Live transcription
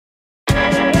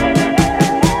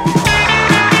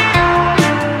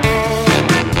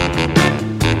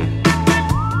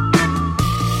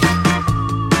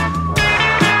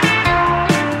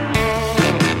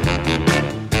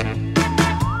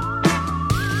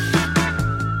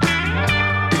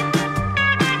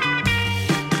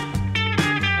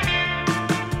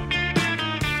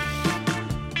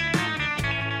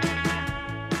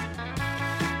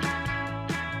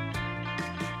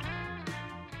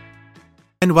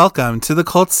and welcome to the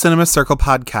Cult Cinema Circle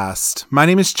podcast. My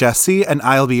name is Jesse, and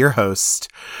I'll be your host.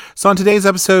 So on today's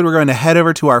episode, we're going to head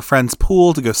over to our friend's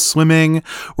pool to go swimming.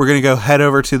 We're going to go head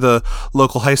over to the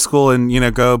local high school and,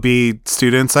 go be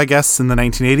students, I guess, in the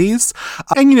 1980s.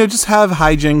 And, just have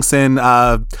hijinks in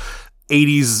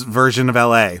 80s version of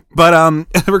LA. But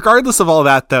regardless of all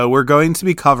that, though, we're going to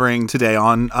be covering today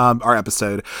on our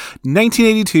episode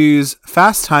 1982's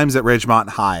Fast Times at Ridgemont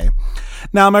High.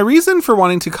 Now, my reason for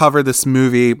wanting to cover this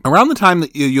movie, around the time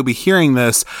that you'll be hearing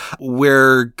this,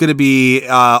 we're going to be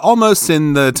almost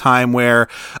in the time where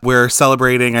we're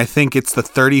celebrating, I think it's the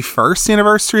 31st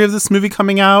anniversary of this movie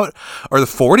coming out, or the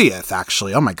 40th,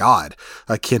 actually. Oh my God,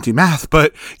 I can't do math.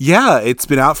 But yeah, it's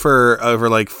been out for over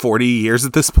like 40 years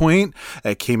at this point.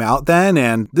 It came out then,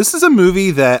 and this is a movie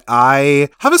that I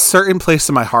have a certain place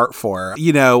in my heart for.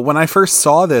 When I first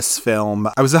saw this film,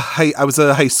 I was a high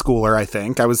schooler, I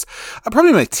think. I was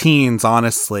probably my teens,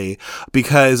 honestly,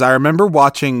 because I remember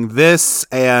watching this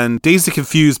and Dazed and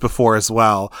Confused before as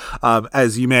well.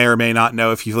 As you may or may not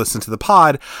know if you've listened to the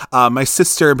pod, my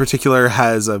sister in particular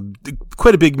has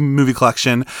quite a big movie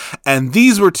collection, and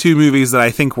these were two movies that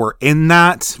I think were in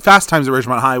that. Fast Times at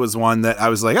Ridgemont High was one that I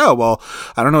was like, oh, well,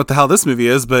 I don't know what the hell this movie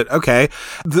is, but okay.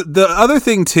 The other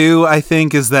thing, too, I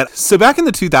think, is that, so back in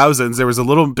the 2000s, there was a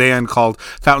little band called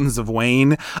Fountains of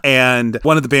Wayne, and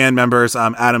one of the band members,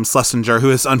 Adam Schlesinger, who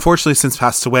has unfortunately since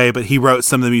passed away, but he wrote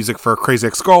some of the music for Crazy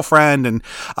Ex-Girlfriend, and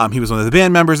he was one of the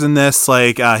band members in this.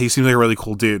 He seems like a really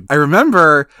cool dude. I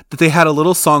remember that they had a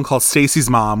little song called Stacy's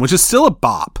Mom, which is still a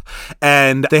bop,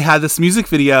 and they had this music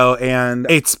video, and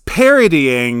it's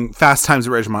parodying Fast Times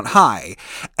at Ridgemont High.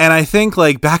 And I think,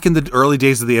 back in the early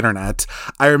days of the internet,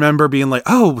 I remember being like,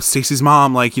 oh, Stacy's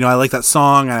Mom, I like that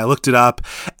song, and I looked it up,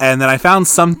 and then I found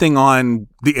something on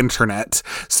the internet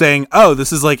saying, oh,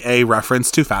 this is a reference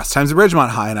to Fast Times at Ridgemont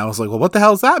High. And I was like, well, what the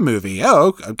hell is that movie?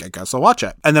 Oh, okay, I guess I'll watch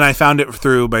it. And then I found it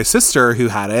through my sister who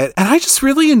had it. And I just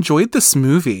really enjoyed this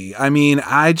movie. I mean,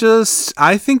 I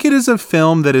think it is a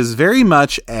film that is very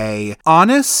much a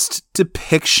honest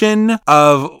depiction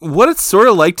of what it's sort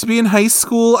of like to be in high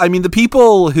school. I mean, the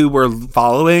people who were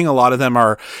following, a lot of them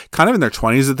are kind of in their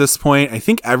 20s at this point. I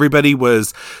think everybody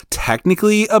was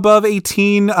technically above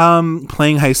 18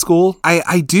 playing high school.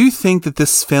 I do think that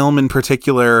this film in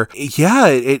particular,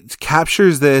 it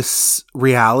captures this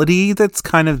reality that's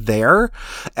kind of there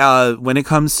when it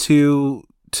comes to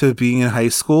being in high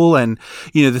school, and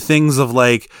the things of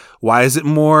why is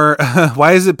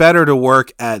it better to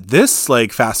work at this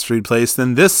fast food place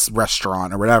than this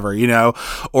restaurant or whatever,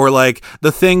 or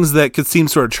the things that could seem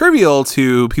sort of trivial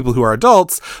to people who are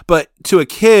adults, but to a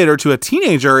kid or to a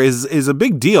teenager is a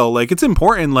big deal. It's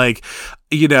important,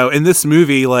 in this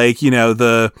movie,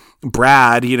 the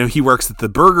Brad, he works at the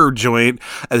burger joint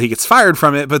and he gets fired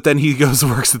from it, but then he goes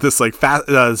and works at this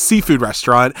seafood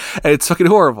restaurant, and it's fucking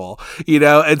horrible,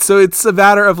 and so it's a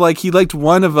matter of he liked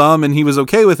one of them and he was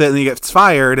okay with it, and he gets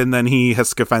fired, and then he has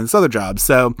to go find this other job.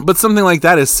 So, but something like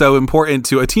that is so important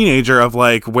to a teenager of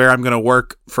where I'm going to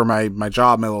work for my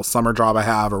job, my little summer job I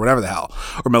have, or whatever the hell,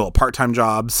 or my little part-time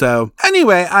job. So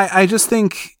anyway, I just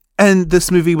think, and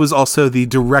this movie was also the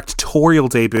directorial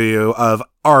debut of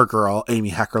our girl, Amy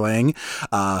Heckerling,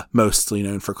 mostly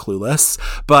known for Clueless.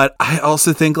 But I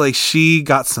also think she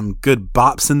got some good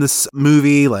bops in this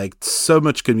movie, so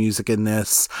much good music in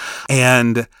this.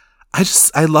 And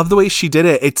I love the way she did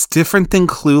it. It's different than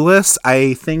Clueless.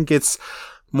 I think it's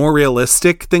more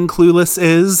realistic than Clueless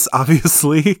is,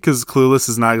 obviously, because Clueless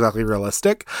is not exactly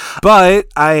realistic. But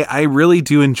I really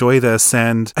do enjoy this,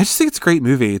 and I just think it's a great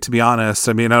movie, to be honest.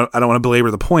 I mean, I don't want to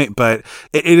belabor the point, but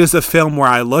it is a film where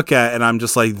I look at and I'm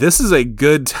just this is a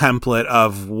good template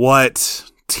of what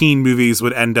teen movies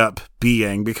would end up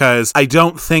being, because I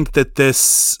don't think that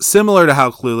this, similar to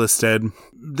how Clueless did,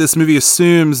 this movie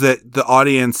assumes that the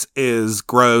audience is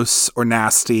gross or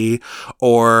nasty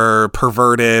or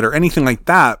perverted or anything like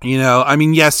that. I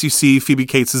mean, yes, you see Phoebe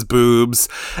Cates' boobs,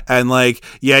 and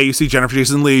you see Jennifer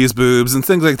Jason Leigh's boobs and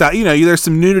things like that. There's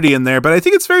some nudity in there, but I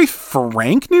think it's very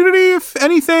frank nudity, if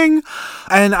anything.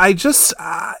 And I just,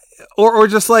 or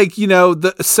just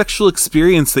the sexual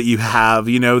experience that you have,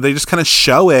 they just kind of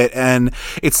show it, and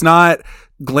it's not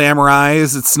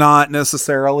glamorized. It's not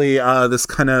necessarily this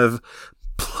kind of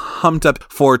pumped up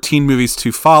for teen movies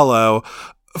to follow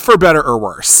for better or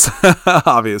worse,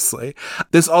 obviously.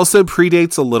 This also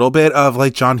predates a little bit of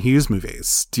like John Hughes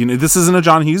movies. Do you know, this isn't a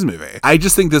John Hughes movie. I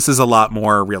just think this is a lot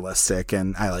more realistic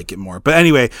and I like it more. But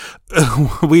anyway,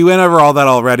 we went over all that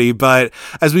already, but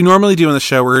as we normally do on the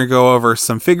show, we're going to go over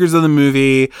some figures of the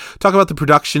movie, talk about the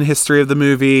production history of the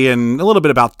movie and a little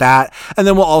bit about that. And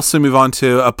then we'll also move on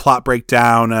to a plot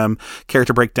breakdown,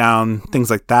 character breakdown, things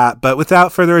like that. But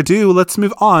without further ado, let's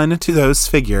move on to those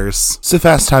figures. So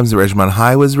Fast Times at Ridgemont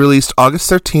High was released August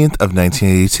 13th of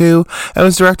 1982 and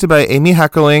was directed by Amy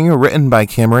Heckerling, written by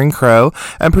Cameron Crowe,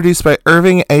 and produced by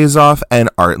Irving Azoff and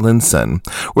Art Linson.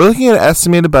 We're looking at an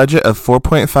estimated budget of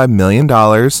 $4.5 million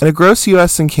and a gross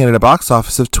U.S. and Canada box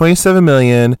office of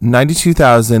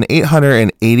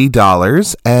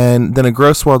 $27,092,880 and then a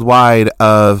gross worldwide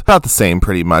of about the same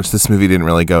pretty much. This movie didn't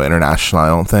really go international, I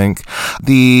don't think.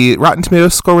 The Rotten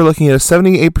Tomatoes score, we're looking at a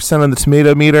 78% on the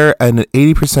tomato meter and an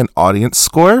 80% audience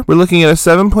score. We're looking at a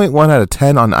 7.1 out of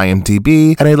 10 on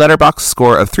IMDb and a Letterboxd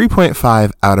score of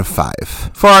 3.5 out of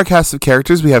 5. For our cast of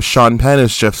characters, we have Sean Penn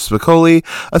as Jeff Spicoli,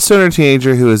 a stoner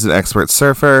teenager who is an expert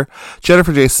surfer,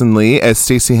 Jennifer Jason Leigh as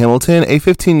Stacey Hamilton, a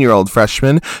 15-year-old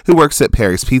freshman who works at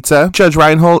Perry's Pizza, Judge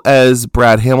Reinhold as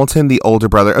Brad Hamilton, the older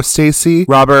brother of Stacey,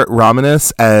 Robert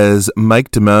Romanus as Mike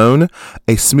Damone,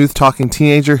 a smooth-talking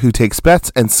teenager who takes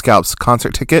bets and scalps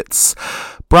concert tickets,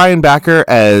 Brian Backer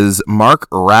as Mark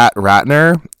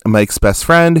Ratner, Mike's best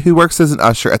friend, who works as an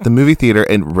usher at the movie theater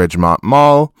in Ridgemont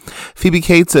Mall. Phoebe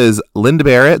Cates as Linda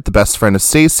Barrett, the best friend of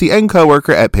Stacey and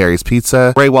co-worker at Perry's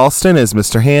Pizza. Ray Walston as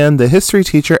Mr. Hand, the history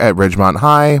teacher at Ridgemont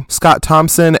High. Scott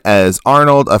Thompson as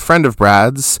Arnold, a friend of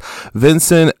Brad's.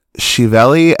 Vincent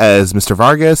Schiavelli as Mr.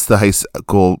 Vargas, the high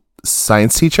school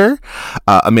science teacher,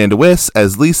 Amanda Wiss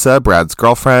as Lisa, Brad's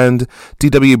girlfriend,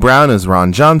 D.W. Brown as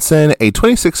Ron Johnson, a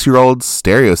 26-year-old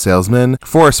stereo salesman,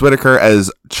 Forrest Whitaker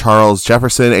as Charles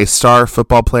Jefferson, a star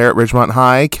football player at Ridgemont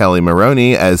High, Kelly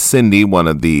Maroney as Cindy, one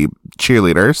of the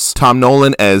cheerleaders, Tom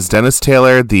Nolan as Dennis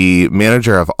Taylor, the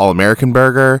manager of All American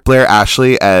Burger, Blair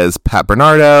Ashley as Pat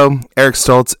Bernardo, Eric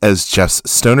Stoltz as Jeff's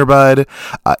stoner bud,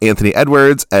 Anthony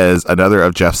Edwards as another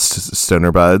of Jeff's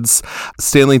stoner buds,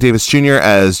 Stanley Davis Jr.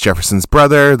 as Jefferson's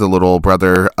brother, the little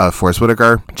brother of Forrest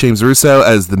Whitaker, James Russo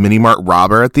as the mini mart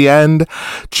robber at the end,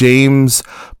 James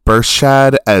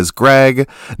Burschad as Greg,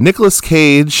 Nicolas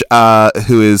Cage,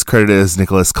 who is credited as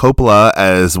Nicholas Coppola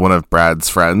as one of Brad's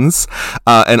friends,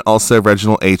 and also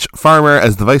Reginald H. Farmer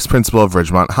as the vice principal of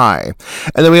Ridgemont High.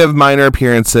 And then we have minor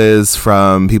appearances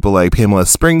from people like Pamela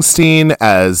Springsteen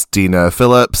as Dina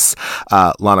Phillips,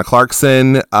 Lana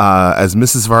Clarkson as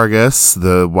Mrs. Vargas,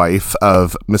 the wife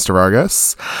of Mr.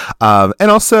 Vargas, and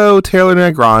also Taylor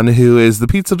Negron, who is the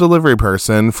pizza delivery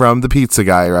person from the Pizza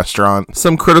Guy restaurant.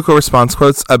 Some critical response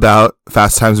quotes about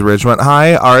Fast Times at Ridgemont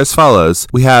High are as follows.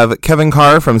 We have Kevin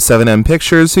Carr from 7M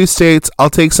Pictures, who states, "I'll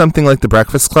take something like The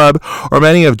Breakfast Club or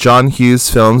many of John Hughes'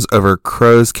 films over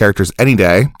Crowe's characters any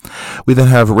day." We then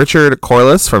have Richard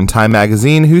Corliss from Time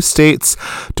Magazine, who states,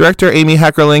 "Director Amy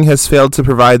Heckerling has failed to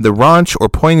provide the raunch or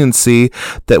poignancy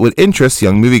that would interest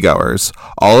young moviegoers,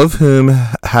 all of whom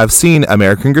have seen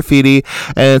American Graffiti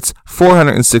and its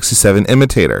 467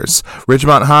 imitators.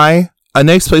 Ridgemont High, a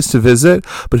nice place to visit,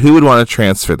 but who would want to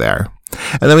transfer there?"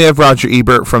 And then we have Roger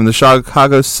Ebert from the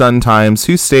Chicago Sun-Times,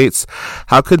 who states,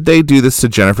 "How could they do this to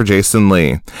Jennifer Jason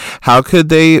Leigh? How could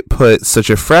they put such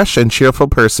a fresh and cheerful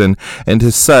person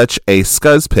into such a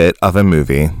scuzz pit of a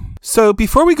movie?" So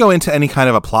before we go into any kind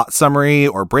of a plot summary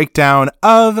or breakdown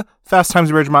of Fast Times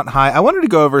at Ridgemont High, I wanted to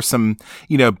go over some,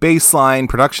 baseline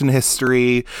production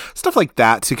history, stuff like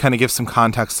that to kind of give some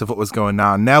context of what was going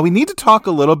on. Now, we need to talk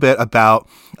a little bit about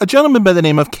a gentleman by the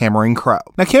name of Cameron Crowe.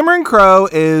 Now, Cameron Crowe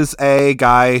is a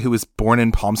guy who was born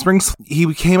in Palm Springs.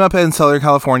 He came up in Southern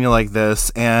California like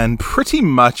this, and pretty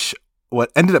much what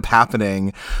ended up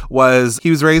happening was he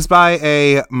was raised by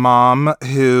a mom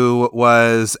who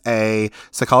was a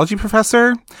psychology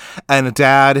professor and a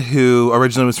dad who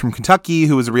originally was from Kentucky,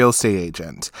 who was a real estate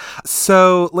agent.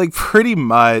 So, pretty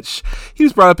much, he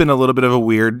was brought up in a little bit of a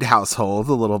weird household,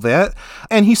 a little bit.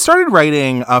 And he started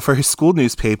writing for his school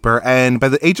newspaper. And by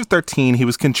the age of 13, he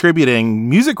was contributing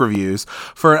music reviews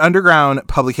for an underground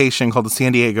publication called the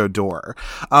San Diego Door.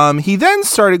 He then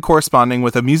started corresponding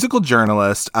with a musical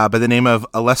journalist by the name name of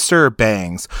Lester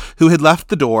Bangs, who had left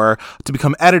the door to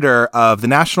become editor of the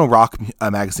national rock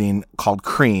magazine called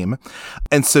Cream.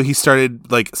 And so he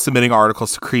started like submitting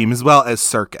articles to Cream as well as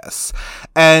Circus.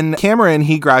 And Cameron,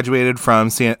 he graduated from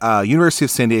University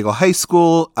of San Diego High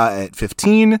School at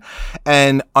 15.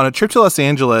 And on a trip to Los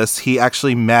Angeles, he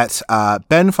actually met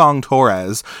Ben Fong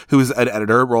Torres, who was an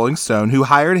editor at Rolling Stone, who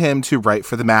hired him to write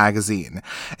for the magazine.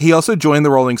 He also joined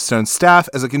the Rolling Stone staff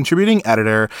as a contributing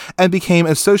editor and became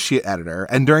associate editor.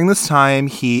 And during this time,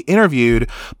 he interviewed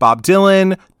Bob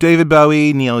Dylan, David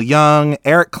Bowie, Neil Young,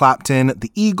 Eric Clapton,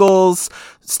 the Eagles,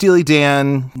 Steely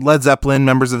Dan, Led Zeppelin,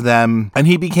 members of them. And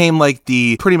he became like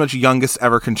the pretty much youngest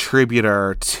ever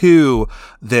contributor to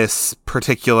this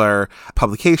particular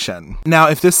publication. Now,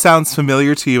 if this sounds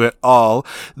familiar to you at all,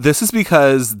 this is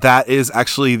because that is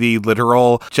actually the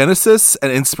literal genesis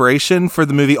and inspiration for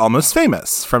the movie Almost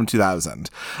Famous from 2000.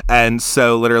 And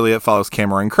so literally it follows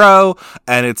Cameron Crowe,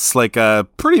 and it's like a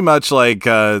pretty much like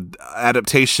a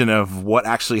adaptation of what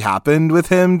actually happened with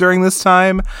him during this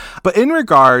time. But in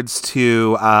regards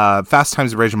to Fast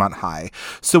Times at Ridgemont High.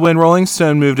 So when Rolling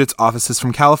Stone moved its offices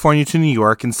from California to New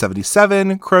York in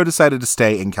 1977, Crowe decided to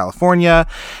stay in California,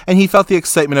 and he felt the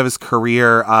excitement of his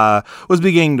career was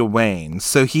beginning to wane.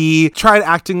 So he tried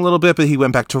acting a little bit, but he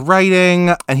went back to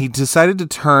writing, and he decided to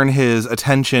turn his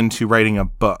attention to writing a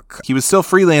book. He was still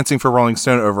freelancing for Rolling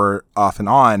Stone off and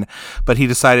on, but he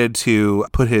decided to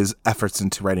put his efforts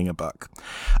into writing a book.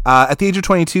 At the age of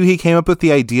 22, he came up with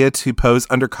the idea to pose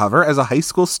undercover as a high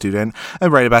school student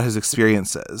and write about his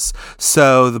experiences.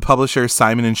 So the publisher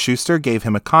Simon & Schuster gave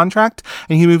him a contract,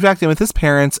 and he moved back in with his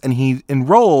parents, and he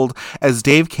enrolled as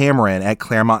Dave Cameron at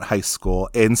Claremont High School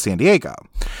in San Diego.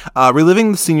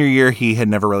 Reliving the senior year he had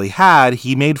never really had,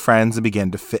 he made friends and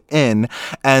began to fit in,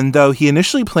 and though he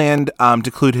initially planned to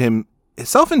include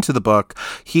himself into the book,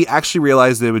 he actually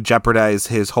realized that it would jeopardize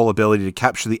his whole ability to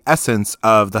capture the essence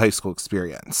of the high school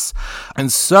experience.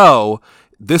 And so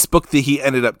this book that he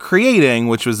ended up creating,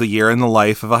 which was a year in the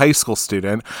life of a high school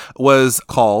student, was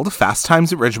called Fast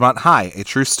Times at Ridgemont High, A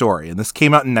True Story, and this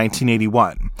came out in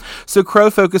 1981. So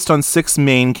Crowe focused on 6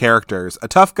 main characters: a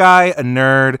tough guy, a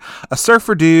nerd, a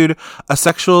surfer dude, a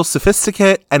sexual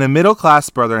sophisticate, and a middle-class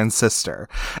brother and sister.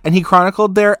 And he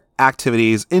chronicled their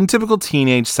activities in typical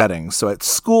teenage settings, so at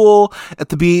school, at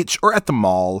the beach, or at the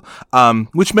mall,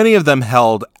 which many of them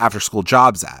held after-school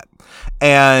jobs at.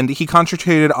 And he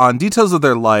concentrated on details of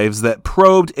their lives that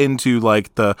probed into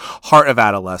like the heart of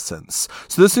adolescence.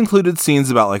 So this included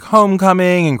scenes about like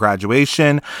homecoming and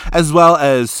graduation, as well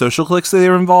as social cliques that they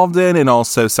were involved in, and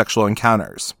also sexual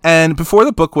encounters. And before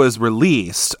the book was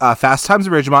released, Fast Times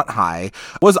at Ridgemont High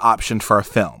was optioned for a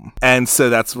film. And so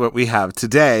that's what we have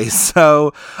today.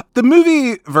 So the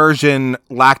movie version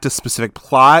lacked a specific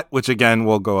plot, which again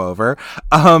we'll go over,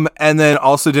 and then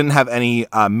also didn't have any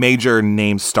major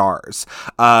name stars.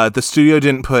 The studio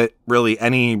didn't put really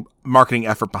any marketing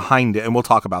effort behind it, and we'll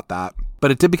talk about that. But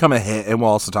it did become a hit, and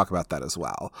we'll also talk about that as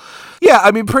well. Yeah,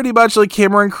 I mean, pretty much like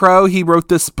Cameron Crowe, he wrote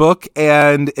this book,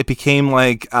 and it became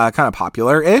like kind of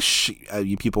popular-ish.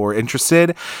 People were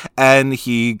interested, and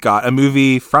he got a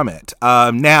movie from it.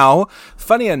 Now,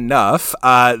 funny enough,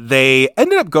 they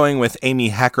ended up going with Amy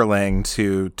Heckerling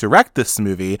to direct this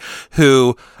movie,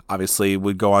 who obviously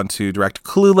would go on to direct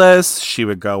Clueless. She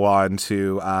would go on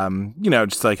to,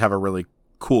 just like have a really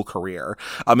cool career.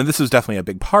 And this was definitely a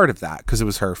big part of that because it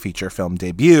was her feature film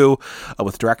debut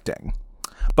with directing.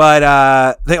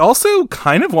 But they also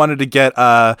kind of wanted to get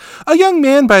a young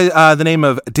man by the name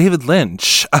of David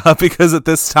Lynch because at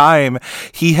this time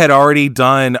he had already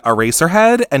done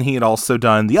Eraserhead and he had also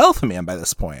done The Elephant Man by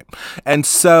this point. And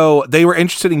so they were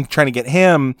interested in trying to get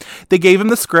him. They gave him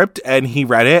the script and he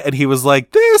read it and he was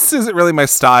like, this isn't really my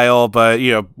style, but,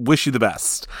 wish you the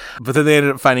best. But then they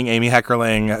ended up finding Amy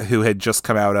Heckerling, who had just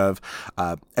come out of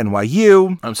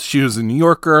NYU. So she was a New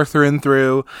Yorker through and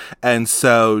through. And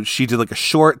so she did like a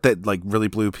short that like really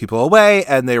blew people away,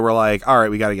 and they were like, all right,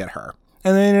 we got to get her.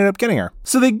 And they ended up getting her.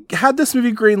 So they had this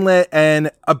movie greenlit, and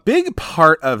a big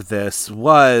part of this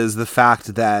was the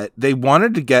fact that they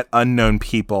wanted to get unknown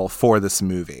people for this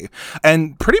movie.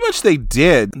 And pretty much they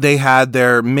did. They had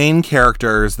their main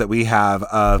characters that we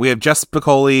have. We have Jess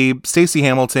Piccoli, Stacey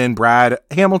Hamilton, Brad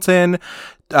Hamilton,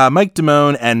 Mike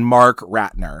Damone and Mark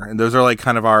Ratner. And those are like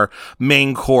kind of our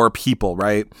main core people,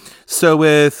 right? So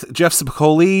with Jeff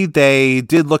Spicoli, they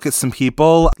did look at some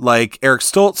people like Eric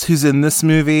Stoltz, who's in this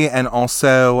movie, and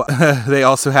also they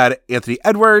also had Anthony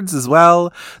Edwards as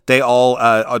well. They all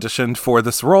auditioned for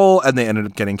this role, and they ended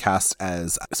up getting cast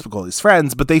as Spicoli's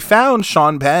friends. But they found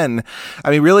Sean Penn.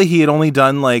 I mean, really, he had only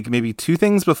done like maybe 2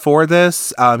 things before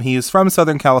this. He is from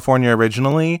Southern California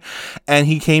originally, and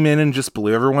he came in and just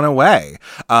blew everyone away.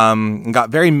 And got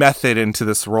very method into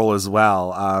this role as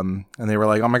well. And they were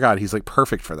like, oh my God, he's like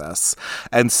perfect for this.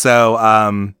 And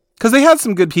so, because they had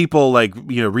some good people like,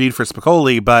 read for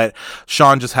Spicoli, but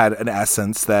Sean just had an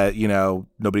essence that,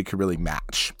 nobody could really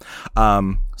match.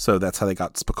 So that's how they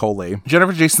got Spicoli.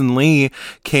 Jennifer Jason Leigh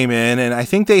came in, and I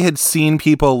think they had seen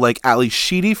people like Ali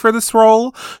Sheedy for this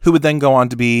role, who would then go on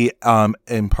to be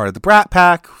in part of the Brat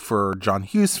Pack for John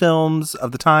Hughes films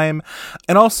of the time,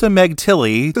 and also Meg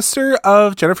Tilly, sister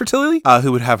of Jennifer Tilly,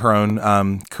 who would have her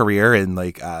own career in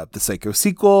like the Psycho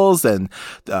sequels and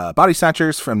Body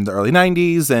Snatchers from the early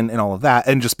 90s and all of that,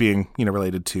 and just being,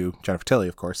 related to Jennifer Tilly,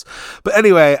 of course. But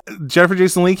anyway, Jennifer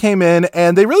Jason Leigh came in,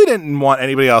 and they really didn't want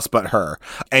anybody else but her.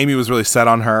 Amy was really set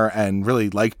on her and really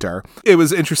liked her. It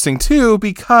was interesting too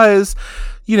because,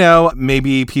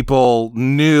 maybe people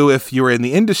knew if you were in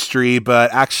the industry, but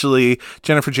actually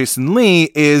Jennifer Jason Leigh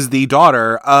is the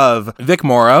daughter of Vic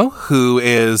Morrow, who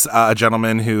is a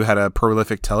gentleman who had a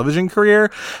prolific television career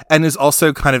and is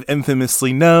also kind of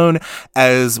infamously known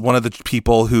as one of the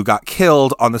people who got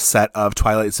killed on the set of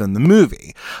Twilight Zone, the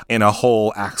movie, in a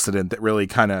whole accident that really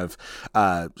kind of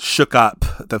shook up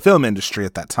the film industry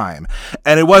at that time.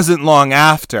 And it wasn't long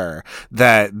after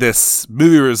that this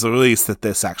movie was released that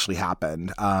this actually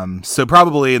happened. So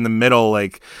probably in the middle,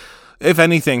 like, if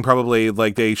anything, probably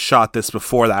like they shot this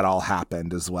before that all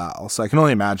happened as well. So I can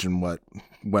only imagine what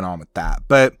went on with that.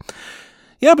 But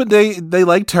yeah, but they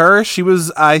liked her. She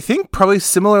was, I think, probably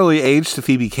similarly aged to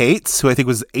Phoebe Cates, who I think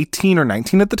was 18 or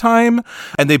 19 at the time.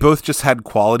 And they both just had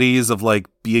qualities of like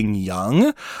being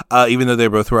young, even though they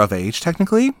both were of age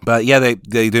technically. But yeah, they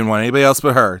didn't want anybody else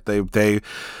but her. They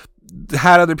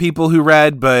had other people who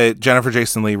read, but Jennifer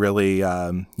Jason Leigh really,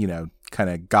 kind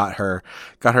of got her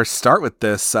start with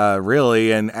this,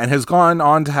 really, and has gone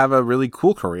on to have a really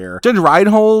cool career. Judge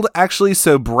Reinhold, actually,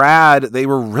 so Brad, they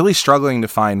were really struggling to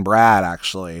find Brad,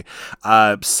 actually.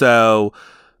 So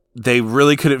they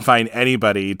really couldn't find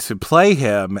anybody to play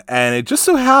him, and it just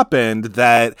so happened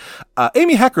that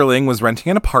Amy Heckerling was renting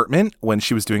an apartment when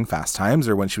she was doing Fast Times,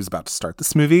 or when she was about to start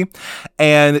this movie,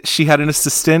 and she had an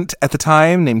assistant at the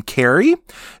time named Carrie,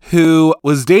 who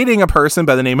was dating a person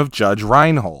by the name of Judge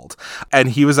Reinhold, and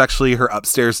he was actually her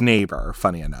upstairs neighbor,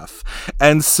 funny enough.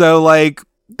 And so, like,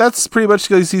 that's pretty much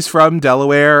because he's from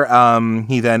Delaware.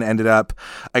 He then ended up,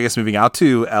 I guess, moving out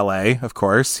to LA, of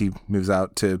course. He moves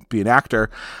out to be an actor.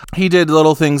 He did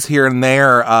little things here and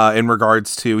there in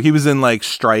regards to, he was in like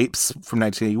Stripes from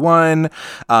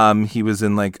 1981. He was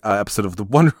in like an episode of the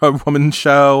Wonder Woman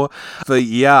show. But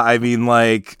yeah, I mean,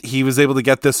 like, he was able to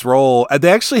get this role.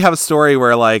 They actually have a story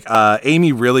where like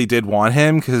Amy really did want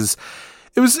him because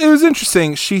it was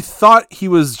interesting. She thought he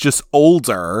was just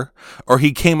older, or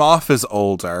he came off as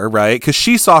older, right? Because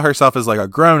she saw herself as like a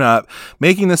grown-up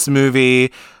making this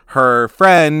movie. Her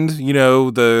friend,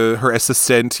 her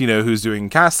assistant, who's doing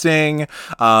casting,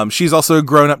 she's also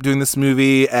grown up doing this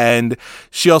movie, and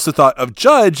she also thought of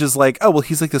Judge as like, oh, well,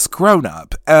 he's like this grown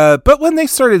up. But when they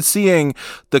started seeing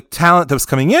the talent that was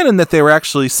coming in, and that they were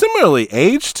actually similarly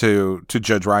aged to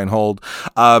Judge Reinhold,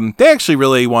 they actually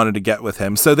really wanted to get with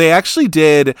him. So they actually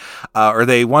did, or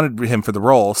they wanted him for the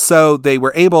role. So they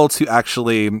were able to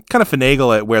actually kind of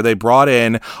finagle it, where they brought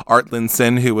in Art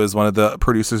Linson, who was one of the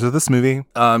producers of this movie,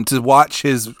 to watch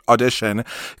his audition,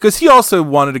 because he also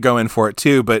wanted to go in for it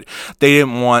too, but they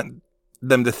didn't want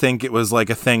them to think it was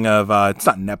like a thing of it's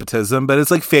not nepotism, but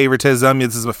it's like favoritism.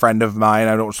 This is a friend of mine,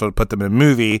 I don't sort of put them in a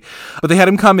movie. But they had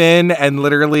him come in, and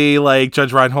literally, like,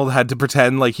 Judge Reinhold had to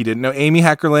pretend like he didn't know Amy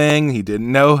Heckerling, he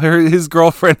didn't know his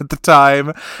girlfriend at the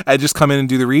time, and just come in and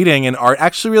do the reading. And Art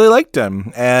actually really liked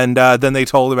him, and then they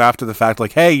told him after the fact,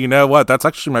 like, hey, you know what, that's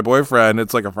actually my boyfriend,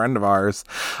 it's like a friend of ours.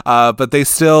 But they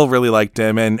still really liked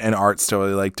him, and Art still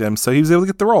really liked him, so he was able to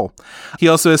get the role. He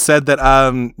also has said that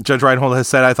Judge Reinhold has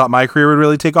said, I thought my career would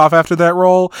really take off after that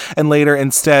role, and later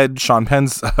instead Sean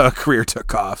Penn's career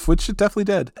took off, which it definitely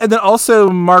did. And then also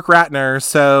Mark Ratner,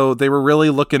 so they were really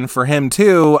looking for him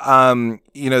too.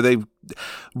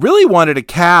 really wanted to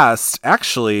cast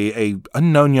actually a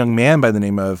unknown young man by the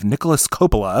name of Nicholas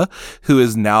Coppola, who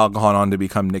has now gone on to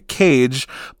become Nick Cage.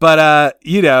 But,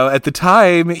 at the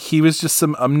time, he was just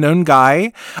some unknown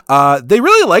guy. They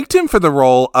really liked him for the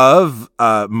role of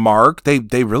Mark.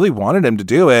 They really wanted him to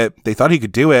do it. They thought he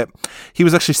could do it. He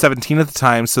was actually 17 at the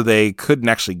time, so they couldn't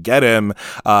actually get him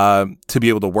to be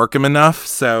able to work him enough.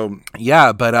 So,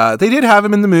 yeah, but they did have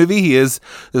him in the movie. This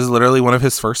is literally one of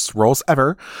his first roles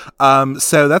ever.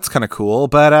 So that's kind of cool.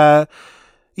 But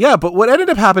but what ended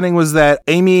up happening was that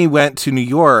Amy went to New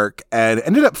York and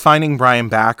ended up finding Brian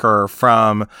Backer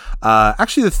from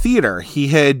actually the theater. He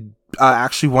had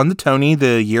actually won the Tony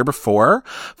the year before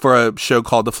for a show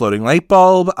called The Floating Light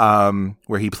Bulb,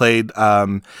 where he played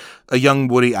a young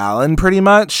Woody Allen pretty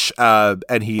much.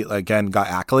 And he, again, got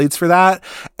accolades for that.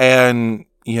 And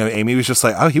Amy was just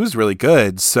like, oh, he was really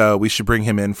good, so we should bring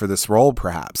him in for this role,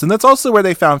 perhaps. And that's also where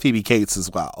they found Phoebe Cates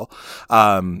as well.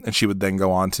 And she would then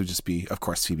go on to just be, of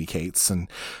course, Phoebe Cates and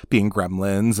being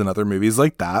Gremlins and other movies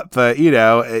like that. But,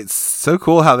 it's so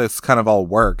cool how this kind of all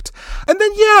worked. And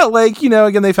then,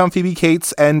 again, they found Phoebe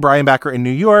Cates and Brian Backer in New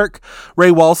York.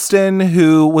 Ray Walston,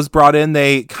 who was brought in,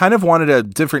 they kind of wanted a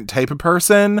different type of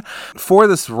person for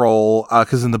this role,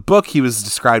 because in the book, he was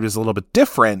described as a little bit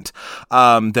different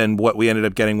than what we ended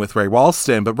up getting with Ray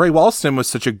Walston. But Ray Walston was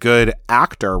such a good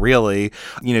actor, really.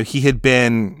 He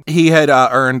had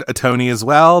earned a Tony as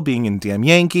well, being in Damn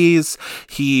Yankees.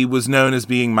 He was known as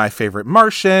being My Favorite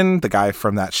Martian, the guy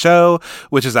from that show,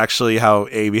 which is actually how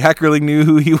Amy Heckerling knew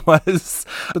who he was.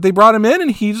 But they brought him in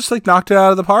and he just knocked it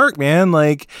out of the park, man.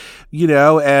 And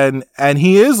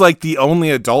he is the only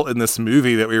adult in this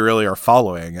movie that we really are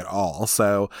following at all.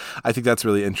 So I think that's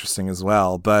really interesting as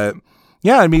well. But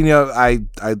yeah, I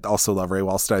also love Ray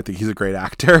Walston. I think he's a great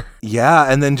actor.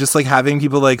 Yeah, and then just having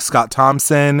people like Scott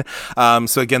Thompson.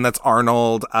 So again, that's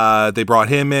Arnold. They brought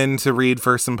him in to read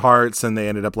for some parts, and they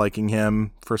ended up liking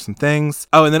him for some things.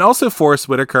 Oh, and then also Forrest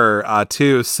Whitaker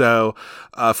too. So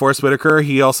Forrest Whitaker,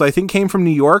 he also I think came from New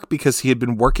York because he had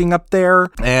been working up there,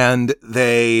 and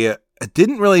they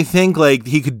didn't really think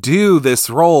he could do this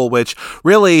role, which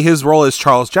really his role is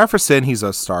Charles Jefferson. He's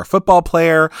a star football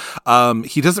player.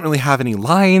 He doesn't really have any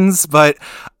lines, but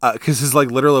because his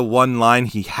literally one line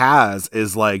he has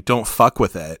is don't fuck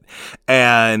with it.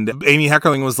 And Amy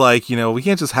Heckerling was we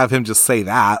can't just have him just say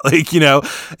that.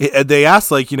 They asked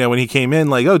when he came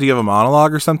in, oh, do you have a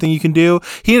monologue or something you can do?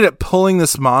 He ended up pulling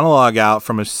this monologue out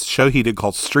from a show he did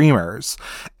called Streamers,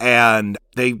 and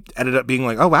they ended up being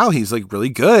oh wow, he's really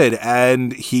good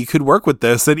and he could work with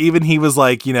this. And even he was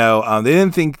they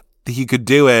didn't think he could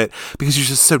do it because he was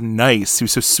just so nice. He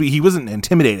was so sweet. He wasn't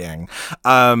intimidating.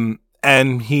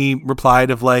 And he replied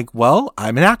of well,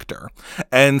 I'm an actor.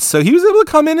 And so he was able to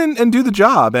come in and do the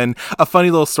job. And a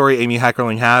funny little story Amy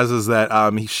Heckerling has is that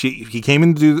he came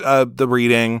in to do the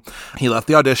reading. He left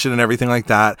the audition and everything like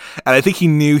that. And I think he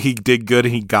knew he did good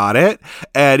and he got it.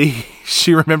 And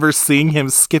she remembers seeing him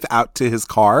skip out to his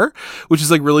car, which is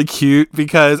really cute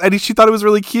because she thought it was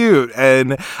really cute.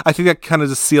 And I think that kind of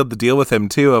just sealed the deal with him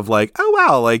too of oh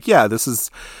wow, yeah, this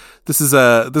is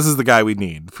the guy we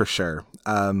need for sure.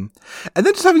 And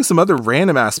then just having some other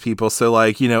random ass people. So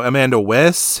Amanda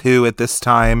Wyss, who at this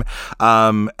time,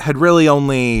 had really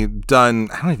only done,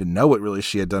 I don't even know what really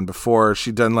she had done before.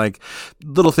 She'd done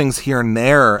little things here and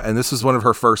there. And this was one of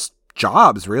her first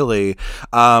jobs really.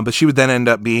 But she would then end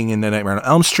up being in The Nightmare on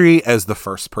Elm Street as the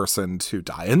first person to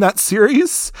die in that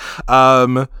series.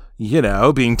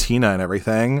 Being Tina and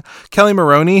everything. Kelly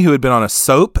Maroney, who had been on a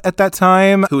soap at that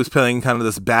time, who was playing kind of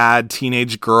this bad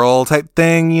teenage girl type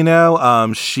thing,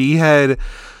 she had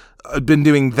been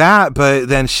doing that, but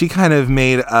then she kind of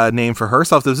made a name for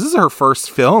herself. This is her first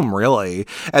film, really.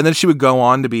 And then she would go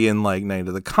on to be in Night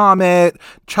of the Comet,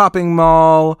 Chopping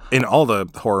Mall, in all the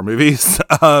horror movies.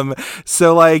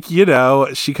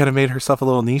 So she kind of made herself a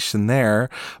little niche in there.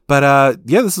 But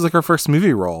this is her first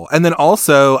movie role. And then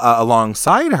also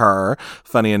alongside her,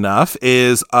 funny enough,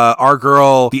 is our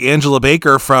girl, the Angela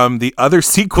Baker from the other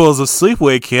sequels of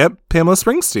Sleepaway Camp, Pamela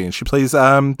Springsteen. She plays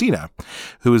Dina,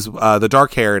 who is the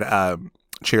dark-haired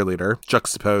cheerleader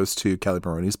juxtaposed to Kelly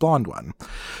Maroney's blonde one.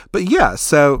 But yeah,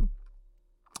 so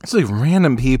it's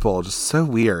random people, just so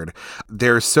weird.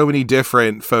 There's so many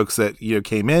different folks that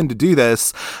came in to do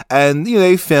this, and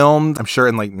they filmed, I'm sure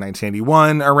in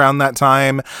 1981 around that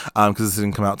time, because this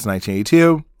didn't come out to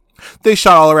 1982. They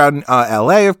shot all around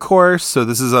LA, of course. So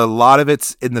this is a lot of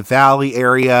it's in the Valley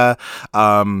area.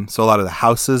 So a lot of the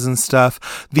houses and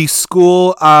stuff. The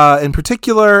school in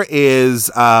particular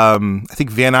is, I think,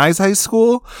 Van Nuys High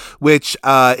School, which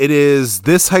it is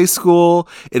this high school.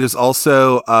 It is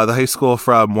also the high school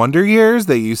from Wonder Years.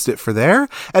 They used it for there.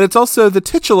 And it's also the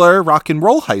titular Rock and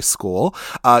Roll High School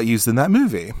used in that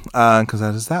movie, because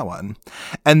that is that one.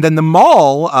 And then the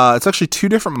mall, it's actually two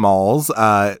different malls.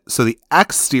 So the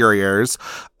exteriors,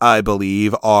 I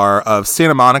believe, are of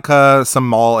Santa Monica, some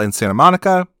mall in Santa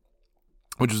Monica,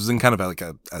 which was in kind of like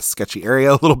a sketchy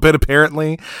area a little bit,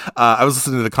 apparently. I was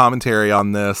listening to the commentary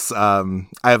on this. I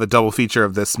have a double feature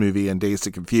of this movie and Dazed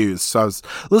and Confused. So I was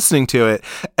listening to it,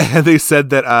 and they said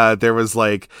that there was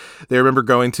like, they remember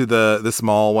going to this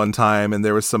mall one time, and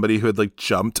there was somebody who had like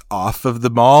jumped off of the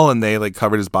mall, and they like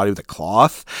covered his body with a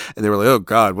cloth, and they were like, oh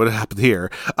God, what happened here?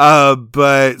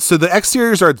 But so the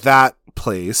exteriors are that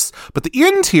place, but the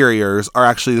interiors are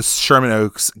actually the Sherman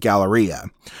Oaks Galleria,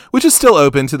 which is still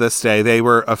open to this day. They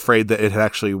were afraid that it had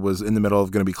actually was in the middle of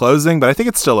going to be closing, but I think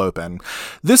it's still open.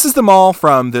 This is the mall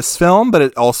from this film, but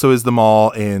it also is the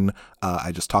mall in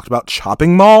I just talked about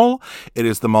Chopping Mall. It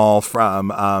is the mall from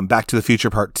Back to the Future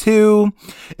Part 2.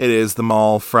 It is the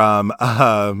mall from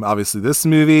obviously this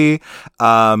movie,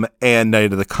 and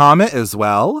Night of the Comet as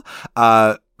well.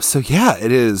 So yeah,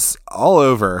 it is all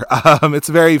over. It's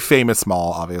a very famous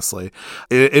mall, obviously.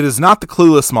 It is not the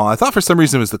Clueless Mall. I thought for some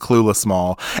reason it was the Clueless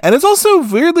Mall. And it's also,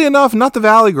 weirdly enough, not the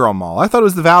Valley Girl Mall. I thought it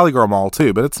was the Valley Girl Mall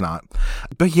too, but it's not.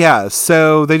 But yeah,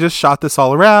 so they just shot this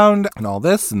all around and all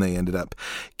this, and they ended up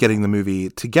getting the movie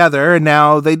together. And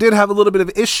now they did have a little bit of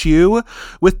issue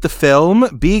with the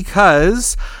film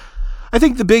because I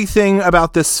think the big thing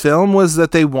about this film was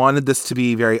that they wanted this to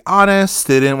be very honest.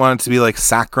 They didn't want it to be like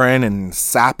saccharine and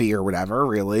sappy or whatever,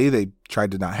 really. They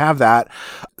tried to not have that.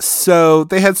 So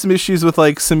they had some issues with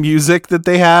like some music that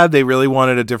they had. They really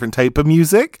wanted a different type of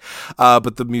music.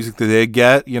 But the music that they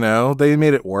get, they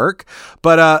made it work.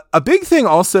 But a big thing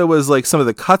also was like some of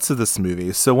the cuts of this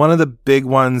movie. So one of the big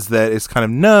ones that is kind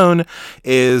of known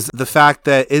is the fact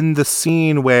that in the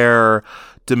scene where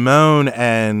Damone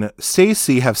and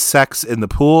Stacy have sex in the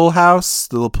pool house,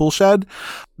 the little pool shed,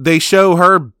 they show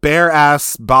her bare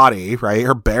ass body, right?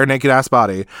 Her bare naked ass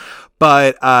body.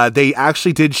 But they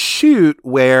actually did shoot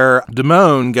where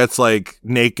Damone gets like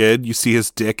naked. You see his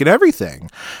dick and everything.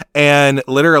 And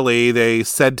literally they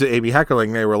said to Amy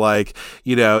Heckerling, they were like,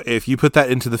 if you put that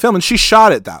into the film, and she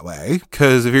shot it that way,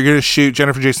 because if you're going to shoot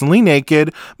Jennifer Jason Leigh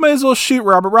naked, might as well shoot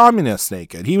Robert Romulus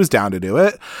naked. He was down to do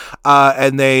it.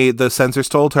 And the censors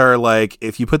told her, like,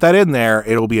 if you put that in there,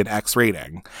 it'll be an X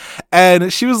rating.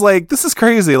 And she was like, this is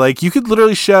crazy. Like, you could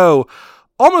literally show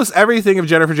almost everything of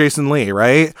Jennifer Jason Leigh,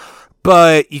 right?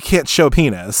 But you can't show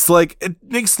penis. Like, it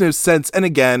makes no sense. And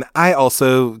again, I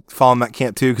also fall in that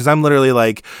camp too, because I'm literally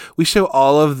like, we show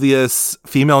all of this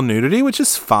female nudity, which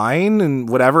is fine and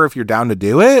whatever if you're down to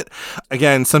do it.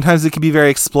 Again, sometimes it can be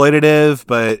very exploitative,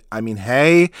 but I mean,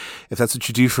 hey, if that's what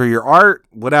you do for your art,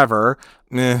 whatever.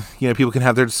 People can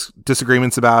have their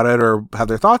disagreements about it or have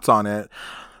their thoughts on it.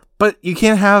 But you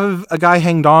can't have a guy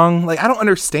hang dong. Like, I don't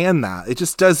understand that. It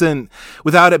just doesn't,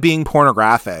 without it being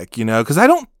pornographic, because I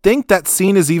don't think that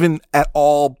scene is even at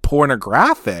all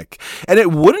pornographic. And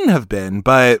it wouldn't have been,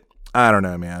 but I don't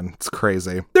know, man. It's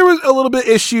crazy. There was a little bit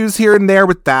issues here and there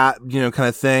with that, kind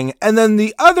of thing. And then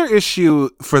the other issue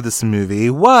for this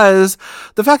movie was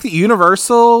the fact that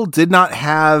Universal did not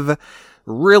have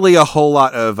really a whole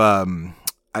lot of,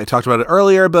 I talked about it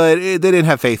earlier, but they didn't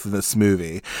have faith in this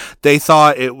movie. They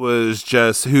thought it was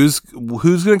just who's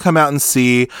going to come out and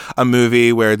see a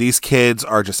movie where these kids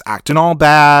are just acting all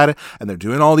bad and they're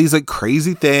doing all these like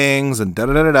crazy things and da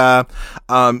da da da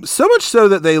da. So much so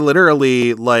that they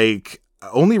literally like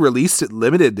only released it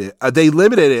limited. They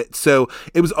limited it so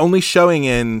it was only showing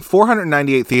in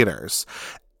 498 theaters.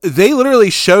 They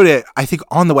literally showed it, I think,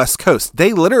 on the West Coast.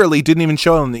 They literally didn't even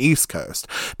show it on the East Coast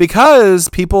because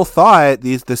people thought,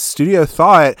 the studio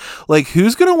thought, like,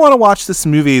 who's going to want to watch this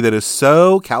movie that is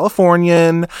so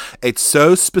Californian? It's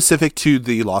so specific to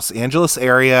the Los Angeles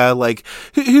area. Like,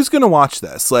 who's going to watch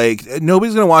this? Like,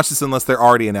 nobody's going to watch this unless they're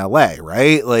already in LA,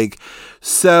 right? Like,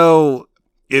 so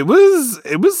it was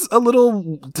a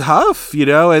little tough,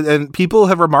 and people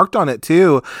have remarked on it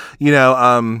too,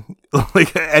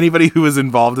 like anybody who was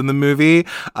involved in the movie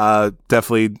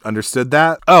definitely understood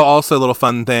that. Oh, also a little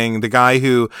fun thing, the guy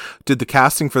who did the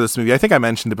casting for this movie, I think I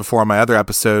mentioned it before on my other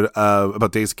episode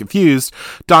about Dazed and Confused,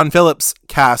 Don Phillips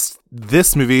cast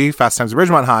this movie, Fast Times at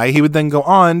Ridgemont High. He would then go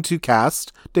on to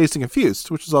cast Dazed and Confused,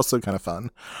 which is also kind of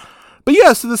fun. But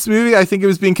yeah, so this movie, I think it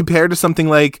was being compared to something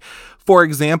like For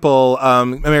example,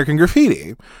 American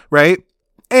Graffiti, right?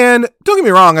 And don't get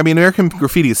me wrong, I mean, American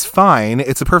Graffiti is fine.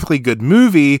 It's a perfectly good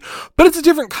movie, but it's a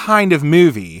different kind of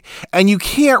movie. And you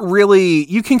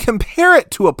can compare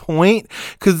it to a point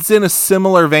because it's in a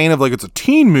similar vein of like it's a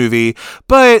teen movie,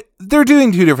 but they're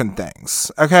doing two different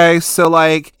things. Okay. So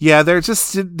like, yeah, there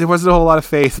wasn't a whole lot of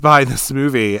faith behind this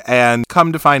movie. And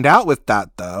come to find out with that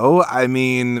though, I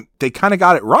mean, they kind of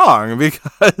got it wrong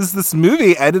because this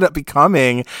movie ended up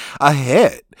becoming a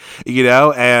hit,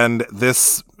 and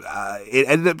this, it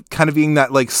ended up kind of being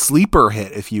that like sleeper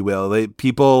hit, if you will.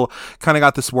 People kind of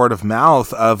got this word of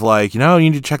mouth of like, you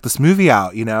need to check this movie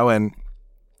out, and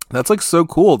that's like so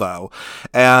cool though.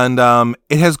 And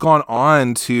it has gone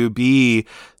on to be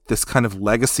this kind of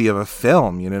legacy of a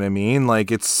film, you know what I mean?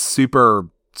 Like it's super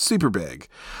big.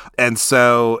 And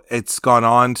so it's gone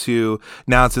on to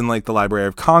now it's in like the Library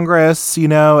of Congress,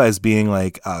 as being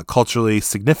like culturally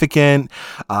significant.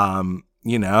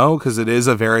 Because it is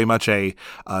a very much a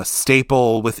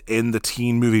staple within the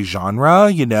teen movie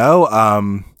genre,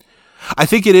 I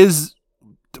think it is,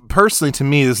 personally to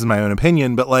me, this is my own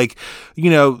opinion, but like,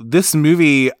 this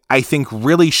movie, I think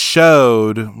really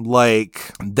showed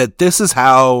like that this is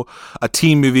how a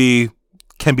teen movie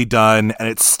can be done. And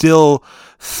it's still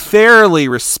fairly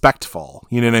respectful.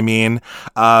 You know what I mean?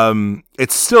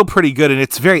 It's still pretty good and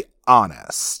it's very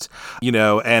honest,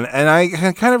 and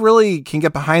I kind of really can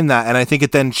get behind that. And I think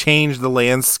it then changed the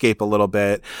landscape a little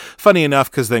bit. Funny enough,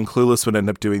 because then Clueless would end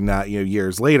up doing that,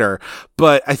 years later.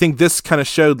 But I think this kind of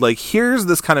showed like, here's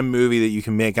this kind of movie that you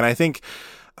can make. And I think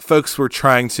folks were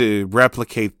trying to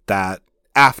replicate that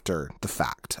after the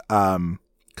fact.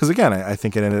 Because again, I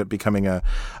think it ended up becoming a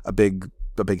big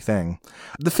thing.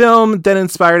 The film then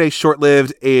inspired a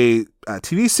short-lived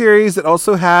TV series that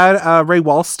also had Ray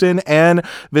Walston and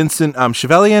Vincent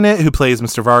Schiavelli in it, who plays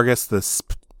Mr. Vargas, this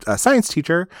science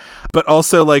teacher. But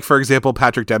also, like, for example,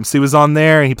 Patrick Dempsey was on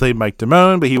there and he played Mike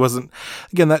Damone, but he wasn't,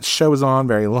 again, that show was on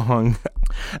very long.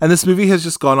 And this movie has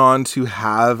just gone on to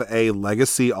have a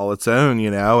legacy all its own,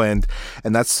 and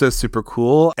that's so super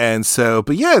cool. And so,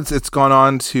 but yeah, it's gone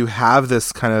on to have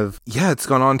this kind of, it's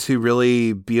gone on to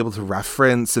really be able to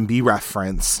reference and be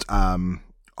referenced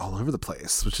all over the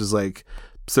place, which is like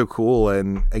so cool.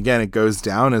 And again, it goes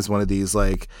down as one of these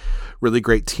like really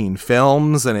great teen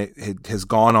films, and it has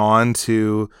gone on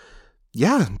to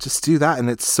just do that. And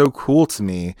it's so cool to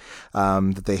me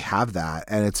that they have that,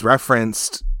 and it's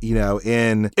referenced in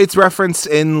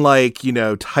like,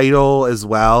 title as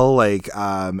well, like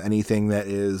anything that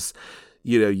is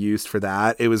used for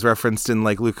that. It was referenced in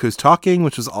like Luke Who's Talking,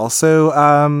 which was also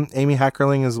Amy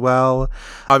Heckerling as well.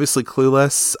 Obviously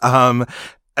Clueless.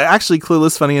 Actually,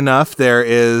 Clueless, funny enough,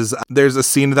 there's a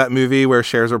scene of that movie where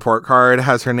Cher's report card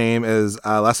has her name as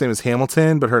last name is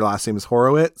Hamilton, but her last name is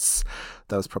Horowitz.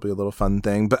 That was probably a little fun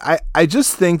thing. But I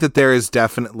just think that there is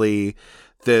definitely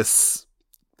this,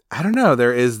 I don't know,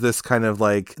 there is this kind of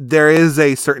like, there is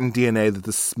a certain DNA that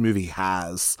this movie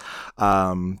has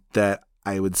that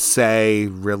I would say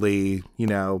really,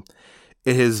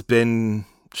 it has been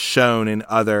shown in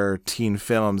other teen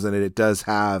films, and it does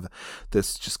have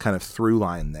this just kind of through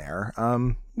line there,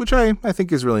 which I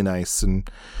think is really nice. And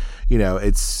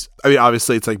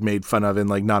obviously it's like made fun of in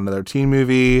like not another teen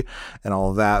movie and all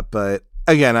of that, but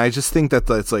again, I just think that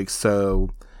that's like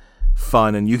so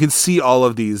fun, and you can see all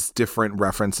of these different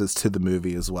references to the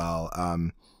movie as well.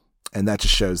 And that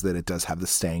just shows that it does have the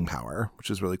staying power, which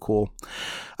is really cool.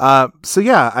 So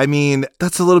yeah, I mean,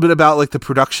 that's a little bit about like the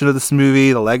production of this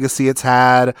movie, the legacy it's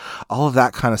had, all of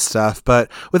that kind of stuff.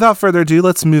 But without further ado,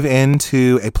 let's move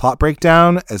into a plot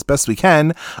breakdown as best we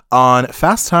can on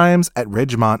Fast Times at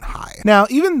Ridgemont High. Now,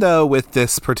 even though with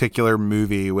this particular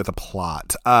movie with a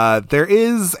plot, there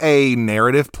is a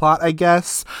narrative plot, I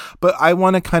guess, but I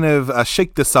want to kind of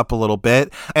shake this up a little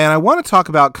bit. And I want to talk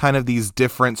about kind of these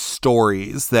different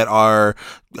stories that are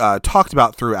talked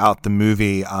about throughout the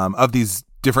movie of these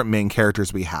different main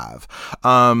characters we have.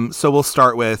 So we'll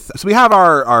start with, so we have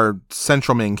our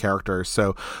central main characters.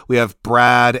 So we have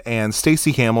Brad and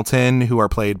Stacey Hamilton, who are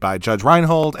played by Judge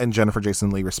Reinhold and Jennifer Jason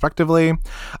Leigh, respectively. We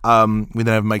then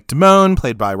have Mike Damone,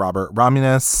 played by Robert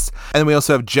Romanus. And then we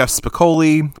also have Jeff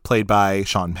Spicoli, played by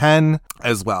Sean Penn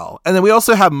as well. And then we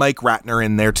also have Mike Ratner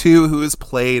in there too, who is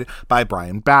played by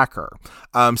Brian Backer.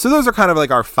 So those are kind of like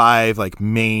our five like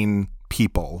main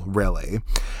people, really.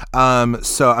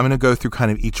 So I'm going to go through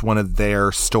kind of each one of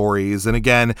their stories. And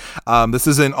again, this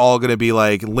isn't all going to be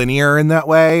like linear in that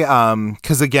way.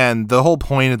 Because again, the whole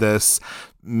point of this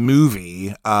movie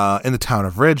in the town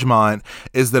of Ridgemont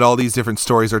is that all these different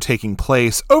stories are taking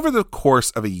place over the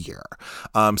course of a year.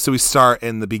 So we start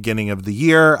in the beginning of the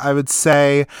year, I would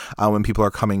say, when people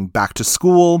are coming back to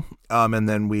school. And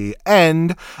then we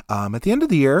end at the end of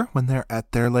the year when they're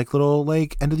at their little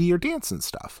end of the year dance and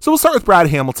stuff. So we'll start with Brad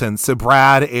Hamilton. So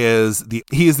Brad is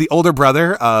the older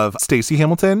brother of Stacy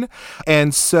Hamilton.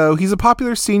 And so he's a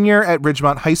popular senior at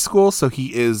Ridgemont High School. So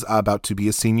he is about to be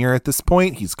a senior at this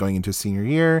point. He's going into a senior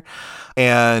year.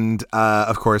 And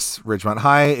of course, Ridgemont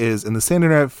High is in the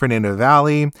San Fernando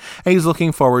Valley. And he's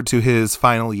looking forward to his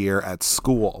final year at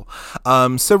school.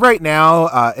 So right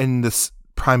now in this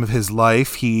prime of his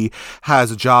life, he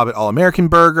has a job at All American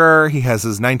Burger. He has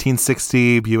his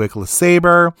 1960 Buick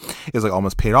LeSabre, is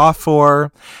almost paid off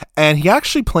for, and he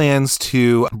actually plans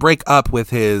to break up with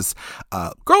his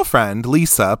girlfriend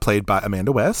Lisa, played by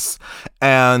Amanda Wyss,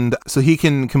 and so he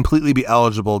can completely be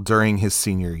eligible during his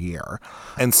senior year.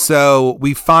 And so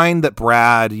we find that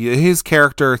Brad, his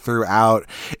character throughout,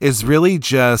 is really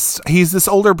just, he's this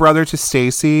older brother to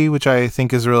Stacy, which I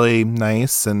think is really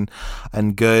nice and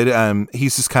good.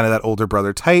 He's just kind of that older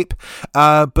brother type.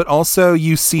 But also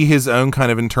you see his own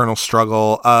kind of internal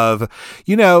struggle of,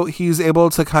 he's able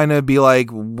to kind of be like,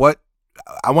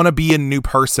 I want to be a new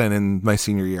person in my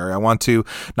senior year. I want to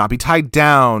not be tied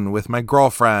down with my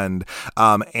girlfriend.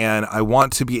 And I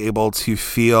want to be able to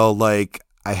feel like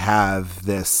I have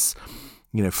this,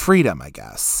 freedom, I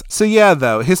guess. So yeah,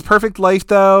 though, his perfect life,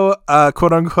 though,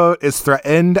 quote unquote, is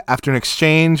threatened after an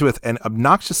exchange with an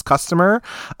obnoxious customer,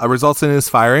 results in his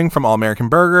firing from All American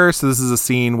Burger. So this is a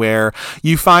scene where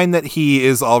you find that he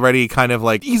is already kind of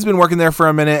he's been working there for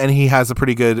a minute and he has a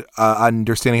pretty good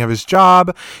understanding of his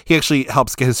job. He actually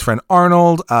helps get his friend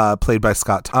Arnold, played by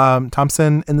Scott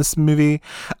Thompson in this movie.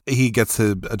 He gets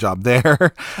a job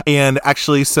there. And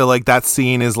actually, so that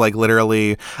scene is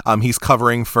literally, he's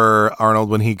covering for Arnold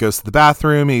when he goes to the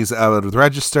bathroom. He's out of the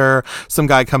register. Some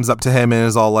guy comes up to him and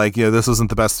is all like, this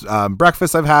wasn't the best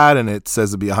breakfast I've had, and it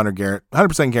says it'd be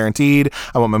 100% guaranteed.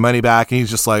 I want my money back. And he's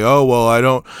just like, oh, well, I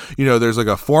don't, there's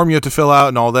a form you have to fill out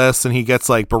and all this. And he gets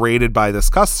berated by this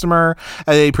customer,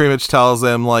 and he pretty much tells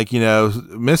him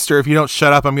mister, if you don't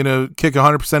shut up, I'm going to kick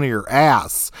 100% of your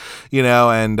ass,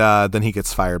 and then he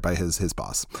gets fired by his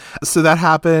boss. So that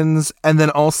happens. And then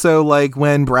also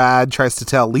when Brad tries to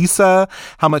tell Lisa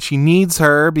how much he needs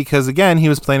her, because again, he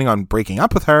was planning on breaking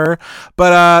up with her,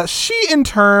 but she in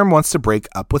turn wants to break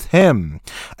up with him,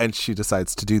 and she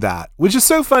decides to do that, which is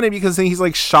so funny because then he's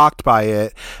shocked by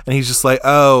it, and he's just like,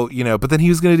 oh, but then he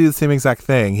was going to do the same exact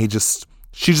thing.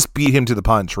 She just beat him to the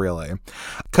punch, really,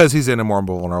 because he's in a more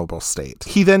vulnerable state.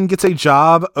 He then gets a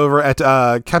job over at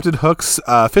Captain Hook's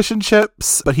Fish and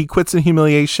Chips, but he quits in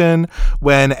humiliation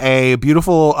when a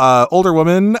beautiful older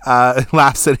woman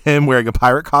laughs at him wearing a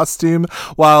pirate costume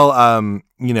while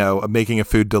making a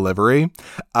food delivery,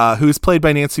 who's played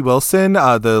by Nancy Wilson,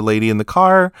 the lady in the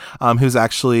car, who's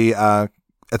actually, at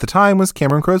the time, was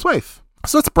Cameron Crowe's wife.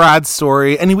 So it's Brad's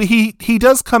story, and he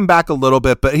does come back a little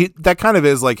bit, but that kind of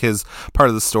is his part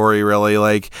of the story,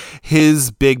 really.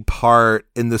 His big part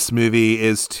in this movie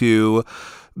is to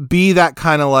be that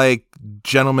kind of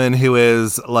gentleman who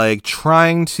is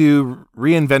trying to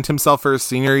reinvent himself for his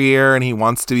senior year, and he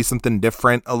wants to be something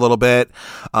different a little bit.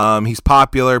 He's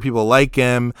popular, people like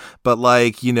him, but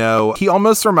he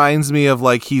almost reminds me of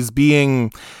he's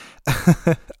being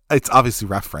it's obviously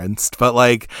referenced, but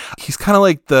he's kind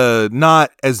of the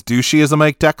not as douchey as a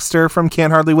Mike Dexter from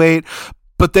Can't Hardly Wait,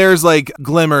 but there's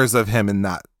glimmers of him in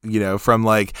that, from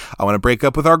I want to break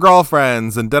up with our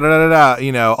girlfriends and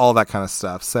all that kind of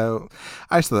stuff. So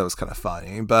I just thought that was kind of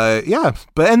funny, but yeah,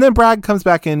 and then Brad comes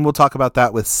back in. We'll talk about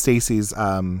that with Stacy's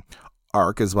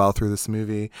arc as well through this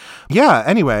movie. Yeah,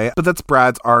 anyway, but that's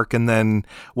Brad's arc, and then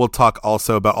we'll talk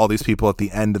also about all these people at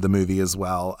the end of the movie as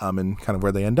well, and kind of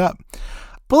where they end up.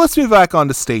 But let's move back on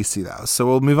to Stacy, though. So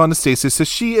we'll move on to Stacy. So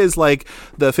she is the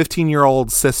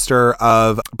 15-year-old sister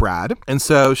of Brad. And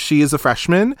so she is a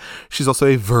freshman. She's also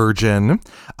a virgin,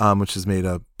 which is made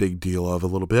a big deal of a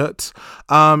little bit.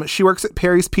 She works at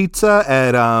Perry's Pizza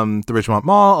at the Ridgemont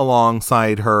Mall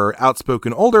alongside her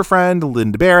outspoken older friend,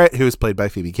 Linda Barrett, who is played by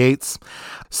Phoebe Cates.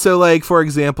 So, for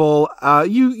example,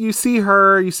 you see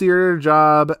her at her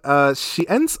job. She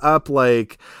ends up,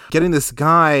 getting this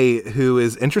guy who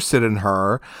is interested in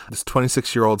her, this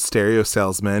 26-year-old stereo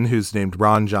salesman who's named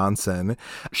Ron Johnson.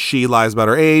 She lies about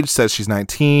her age, says she's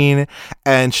 19,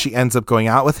 and she ends up going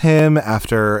out with him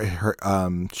after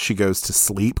she goes to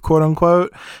sleep, quote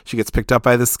unquote. She gets picked up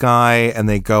by this guy, and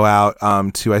they go out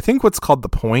to, I think, what's called the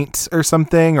Point or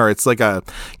something, or it's like a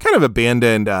kind of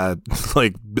abandoned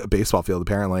like baseball field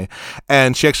apparently,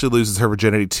 and she actually loses her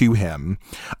virginity to him.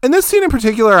 In this scene in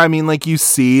particular, I mean, like you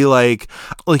see like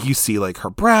her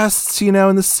breasts,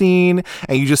 in the scene,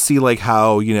 and you just see like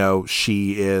how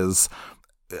she is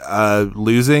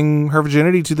losing her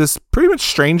virginity to this pretty much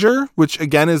stranger, which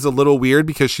again is a little weird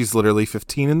because she's literally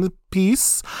 15 in the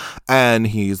piece and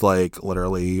he's like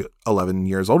literally 11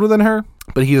 years older than her,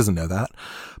 but he doesn't know that.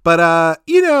 But,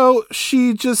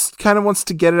 she just kind of wants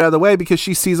to get it out of the way because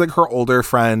she sees like her older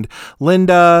friend,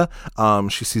 Linda.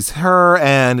 She sees her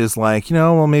and is like,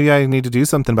 well, maybe I need to do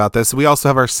something about this. We also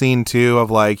have our scene too of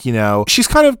like, she's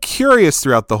kind of curious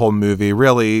throughout the whole movie,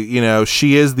 really.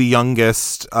 She is the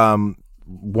youngest,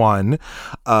 one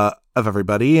of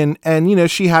everybody, and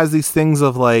she has these things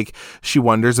of like she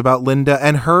wonders about Linda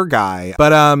and her guy,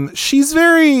 but she's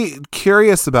very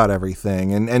curious about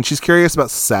everything, and she's curious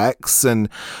about sex, and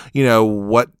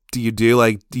what do you do,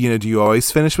 like do you always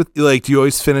finish with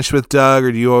Doug,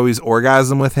 or do you always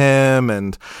orgasm with him,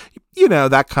 and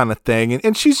that kind of thing.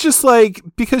 And she's just like,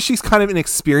 because she's kind of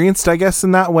inexperienced, I guess,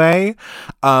 in that way.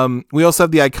 We also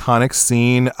have the iconic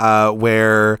scene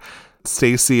where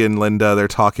Stacy and Linda, they're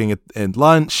talking at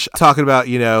lunch, talking about,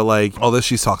 like, although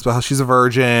she talks about how she's a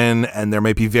virgin and there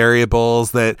may be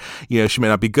variables that, she may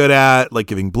not be good at, like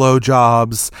giving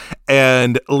blowjobs.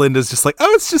 And Linda's just like,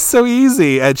 oh, it's just so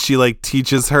easy. And she like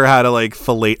teaches her how to like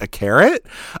fillet a carrot,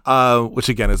 which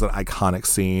again is an iconic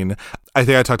scene. I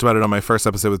think I talked about it on my first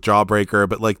episode with Jawbreaker,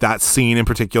 but like that scene in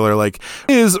particular, like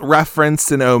is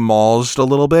referenced and homaged a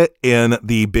little bit in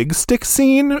the big stick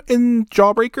scene in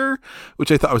Jawbreaker, which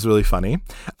I thought was really funny.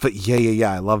 But yeah,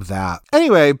 I love that.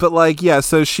 Anyway, but like, yeah,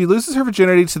 so she loses her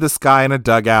virginity to this guy in a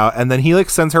dugout, and then he like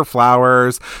sends her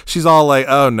flowers. She's all like,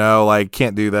 oh no, like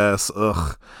can't do this.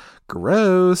 Ugh.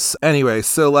 Gross. Anyway,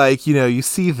 so like, you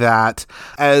see that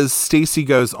as Stacy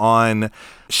goes on,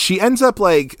 she ends up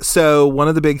like, so one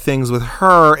of the big things with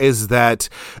her is that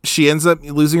she ends up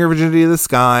losing her virginity to this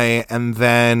guy, and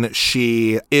then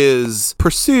she is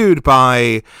pursued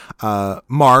by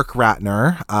Mark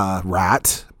Ratner,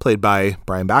 Rat, played by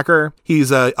Brian Backer.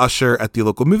 He's a usher at the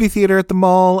local movie theater at the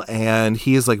mall, and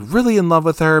he is like really in love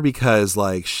with her because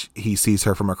like he sees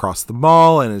her from across the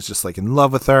mall and is just like in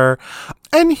love with her.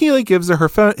 And he like gives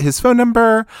her his phone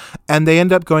number, and they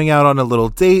end up going out on a little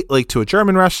date, like to a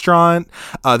German restaurant.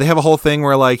 They have a whole thing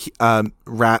where like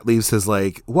Rat leaves his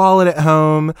like wallet at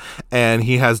home, and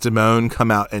he has Damone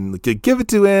come out and give it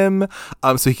to him,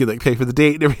 so he can like pay for the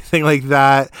date and everything like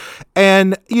that.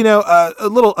 And a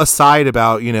little aside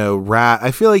about Rat,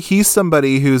 I feel like he's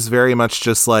somebody who's very much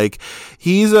just like,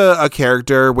 he's a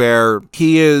character where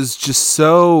he is just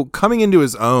so coming into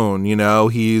his own.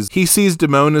 He sees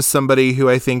Damone as somebody who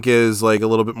I think is like a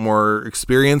little bit more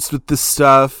experienced with this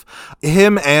stuff.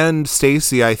 Him and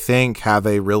Stacy, I think, have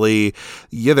a really,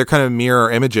 they're kind of mirror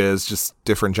images, just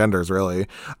different genders, really,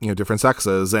 different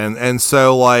sexes. And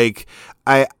so like,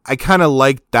 I kind of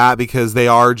like that because they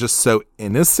are just so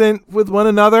innocent with one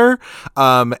another.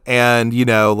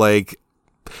 And like,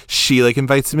 she like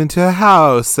invites him into a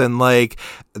house, and like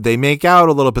they make out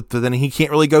a little bit, but then he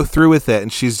can't really go through with it.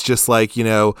 And she's just like,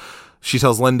 she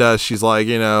tells Linda, she's like,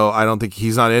 I don't think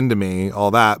he's not into me, all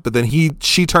that. But then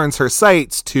she turns her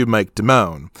sights to Mike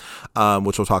Damone,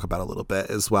 which we'll talk about a little bit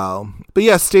as well. But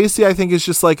yeah, Stacy, I think, is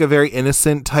just like a very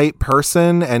innocent type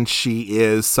person. And she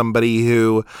is somebody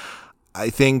who I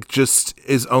think just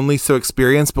is only so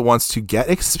experienced, but wants to get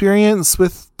experience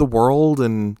with the world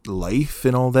and life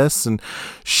and all this. And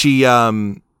she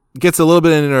gets a little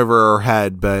bit in over her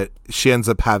head, but she ends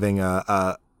up having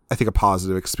I think a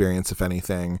positive experience, if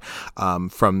anything,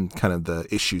 from kind of the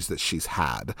issues that she's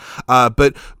had.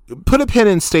 But put a pin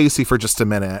in Stacy for just a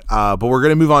minute. But we're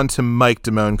going to move on to Mike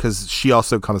Damone, because she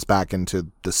also comes back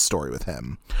into this story with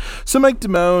him. So Mike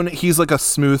Damone, he's like a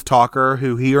smooth talker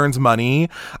who he earns money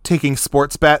taking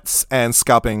sports bets and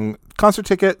scalping concert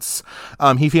tickets.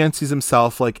 He fancies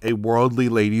himself like a worldly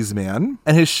ladies man,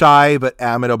 and his shy but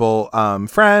amiable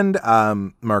friend,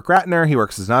 Mark Ratner, he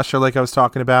works as an usher, like I was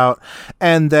talking about.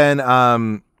 And then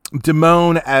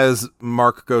Damone, as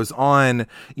Mark goes on,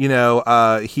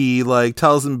 he like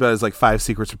tells him about his like 5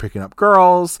 secrets for picking up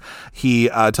girls. He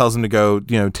tells him to go,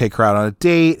 take her out on a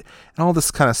date and all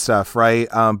this kind of stuff, right?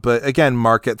 But again,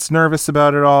 Mark gets nervous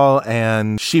about it all,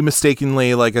 and she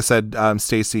mistakenly, like I said,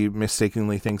 Stacy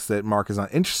mistakenly thinks that Mark is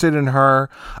not interested in her,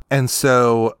 and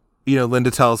so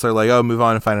Linda tells her like, oh, move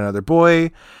on and find another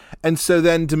boy. And so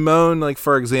then Damone, like,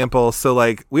 for example, so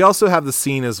like we also have the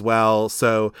scene as well.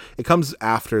 So it comes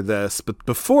after this, but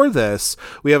before this,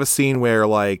 we have a scene where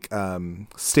like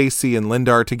Stacy and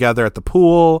Linda are together at the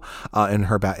pool in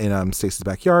Stacy's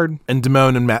backyard, and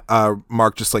Damone and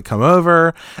Mark just like come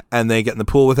over and they get in the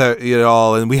pool with it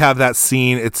all, and we have that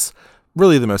scene. It's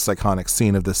really the most iconic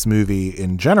scene of this movie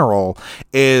in general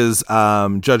is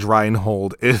Judge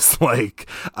Reinhold is like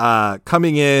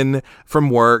coming in from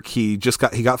work. He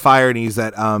got fired, and he's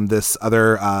at this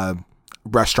other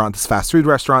restaurant, this fast food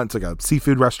restaurant. It's like a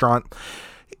seafood restaurant.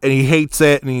 And he hates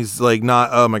it, and he's like,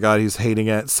 oh my God, he's hating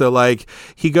it. So like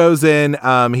he goes in,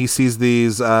 he sees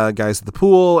these guys at the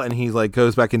pool, and he like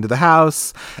goes back into the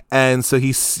house. And so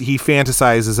he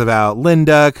fantasizes about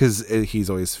Linda, because he's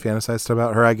always fantasized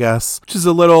about her, I guess, which is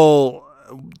a little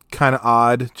kind of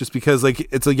odd, just because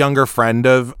like it's a younger friend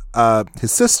of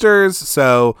his sister's.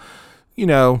 So,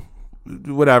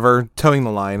 whatever, towing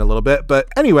the line a little bit. But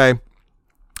anyway,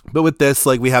 but with this,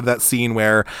 like we have that scene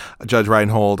where Judge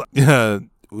Reinhold,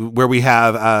 where we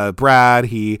have Brad,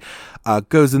 he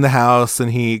goes in the house,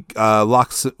 and he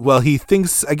he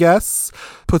thinks, I guess,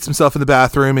 puts himself in the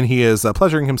bathroom, and he is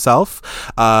pleasuring himself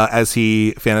as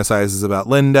he fantasizes about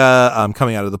Linda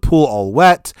coming out of the pool all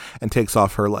wet, and takes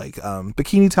off her like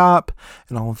bikini top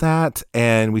and all of that,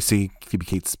 and we see Phoebe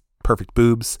Cates' perfect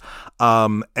boobs,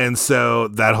 and so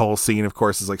that whole scene, of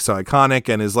course, is like so iconic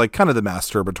and is like kind of the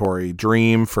masturbatory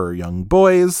dream for young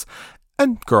boys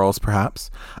and girls,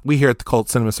 perhaps. We here at the Cult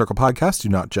Cinema Circle podcast do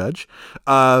not judge.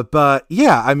 But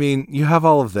yeah, I mean, you have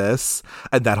all of this,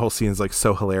 and that whole scene is like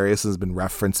so hilarious and has been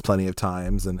referenced plenty of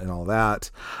times and all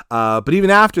that. But even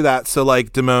after that, so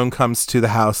like Damone comes to the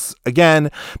house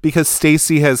again because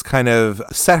Stacy has kind of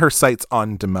set her sights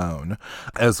on Damone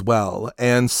as well.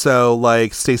 And so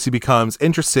like Stacy becomes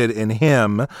interested in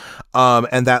him,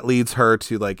 and that leads her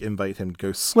to like invite him to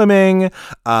go swimming.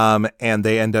 And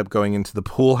they end up going into the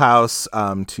pool house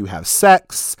to have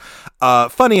sex.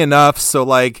 Funny enough, so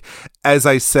like as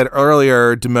I said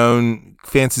earlier, Damone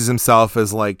fancies himself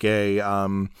as like a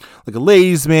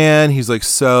ladies' man. He's like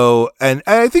so, and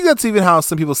I think that's even how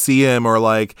some people see him, or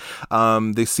like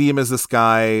they see him as this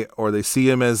guy, or they see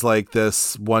him as like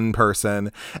this one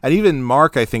person. And even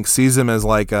Mark, I think, sees him as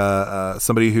like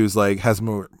somebody who's like has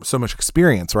so much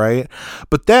experience, right?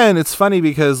 But then it's funny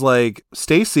because like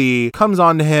Stacy comes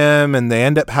on to him, and they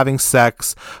end up having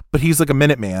sex, but he's like a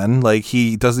minute man, like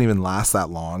he doesn't even last that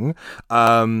long,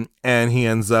 and he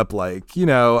ends up like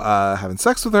having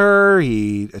sex with her.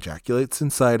 He ejaculates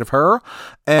inside of her,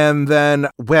 and then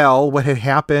what had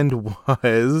happened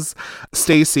was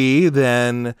Stacy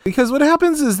then, because what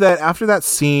happens is that after that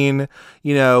scene,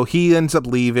 he ends up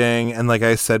leaving, and like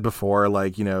I said before,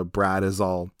 like Brad is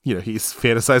all he's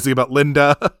fantasizing about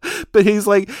Linda, but he's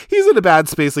in a bad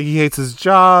space. Like he hates his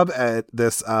job at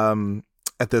this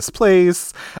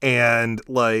place, and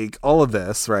like all of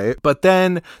this, right? But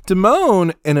then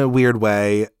Damone, in a weird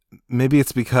way, maybe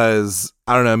it's because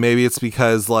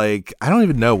like I don't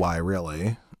even know why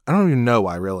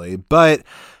really, but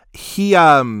he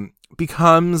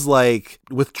becomes like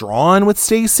withdrawn with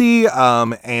Stacy,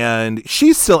 and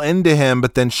she's still into him,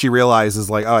 but then she realizes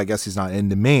like, oh, I guess he's not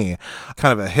into me,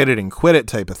 kind of a hit it and quit it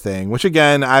type of thing, which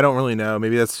again, I don't really know,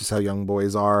 maybe that's just how young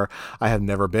boys are. I have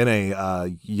never been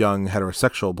a young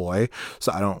heterosexual boy,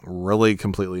 so I don't really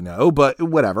completely know, but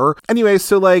whatever. Anyway,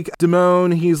 so like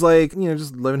Damone, he's like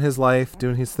just living his life,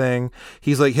 doing his thing.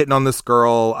 He's like hitting on this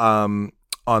girl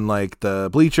on like the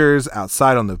bleachers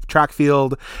outside on the track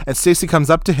field, and Stacy comes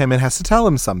up to him and has to tell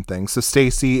him something. So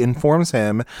Stacy informs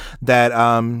him that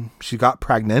she got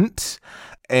pregnant,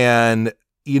 and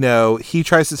he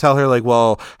tries to tell her like,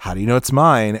 well, how do you know it's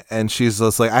mine? And she's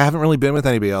just like, I haven't really been with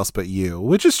anybody else but you,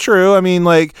 which is true. I mean,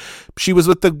 like she was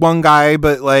with the one guy,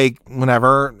 but like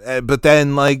whatever. But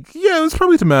then like, yeah, it was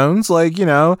probably Damone's, like,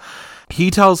 He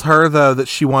tells her, though, that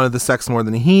she wanted the sex more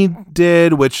than he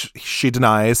did, which she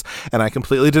denies. And I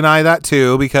completely deny that,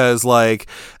 too, because, like,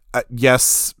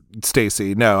 yes,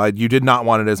 Stacy, no, you did not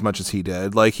want it as much as he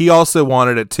did. Like, he also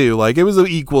wanted it, too. Like, it was an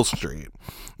equal street.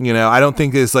 I don't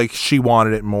think it's like she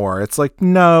wanted it more. It's like,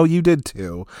 no, you did,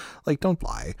 too. Like, don't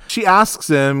lie. She asks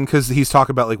him, because he's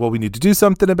talking about, like, well, we need to do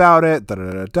something about it,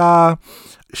 da-da-da-da.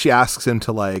 She asks him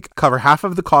to like cover half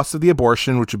of the cost of the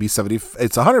abortion, which would be it's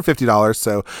 $150.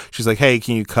 So she's like, hey,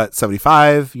 can you cut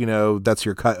 75? That's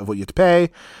your cut of what you have to pay.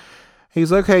 He's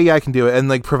like, okay, yeah, I can do it. And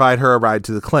like provide her a ride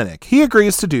to the clinic. He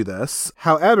agrees to do this.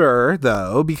 However,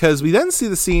 though, because we then see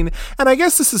the scene, and I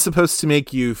guess this is supposed to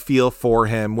make you feel for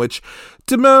him, which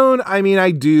Damone, I mean,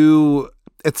 I do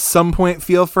at some point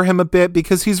feel for him a bit,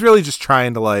 because he's really just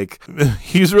trying to like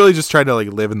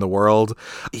live in the world.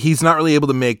 He's not really able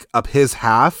to make up his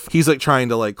half. He's like trying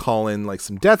to like call in like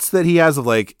some debts that he has, of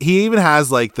like, he even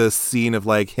has like this scene of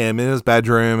like him in his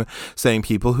bedroom saying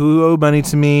people who owe money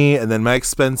to me, and then my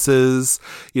expenses,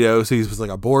 so he was like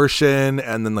abortion,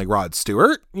 and then like Rod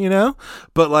Stewart,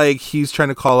 but like he's trying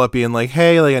to call up being like,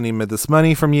 hey, like I need this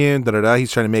money from you,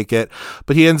 he's trying to make it,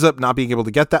 but he ends up not being able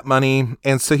to get that money,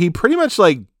 and so he pretty much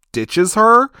like ditches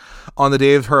her on the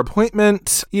day of her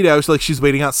appointment. So like she's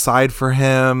waiting outside for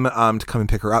him to come and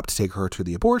pick her up to take her to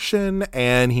the abortion,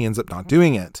 and he ends up not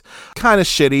doing it. Kind of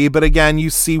shitty, but again, you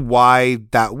see why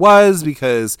that was,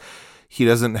 because he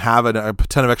doesn't have a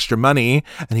ton of extra money,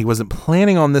 and he wasn't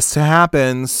planning on this to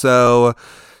happen, so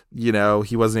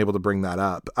he wasn't able to bring that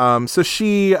up. So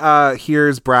she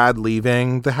hears Brad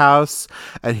leaving the house,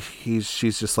 and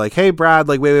she's just like, hey Brad,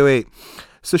 like wait.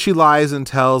 So she lies and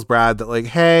tells Brad that like,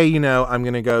 hey, I'm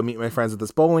going to go meet my friends at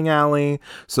this bowling alley.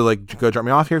 So like, go drop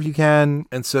me off here if you can.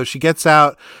 And so she gets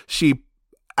out. She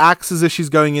acts as if she's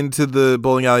going into the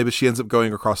bowling alley, but she ends up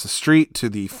going across the street to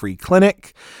the free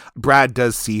clinic. Brad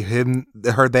does see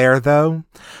her there though.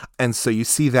 And so you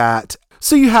see that.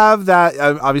 So you have that.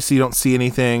 Obviously you don't see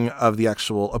anything of the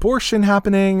actual abortion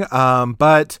happening.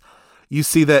 But you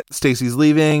see that Stacy's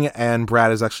leaving, and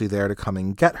Brad is actually there to come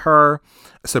and get her.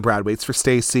 So Brad waits for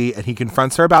Stacy, and he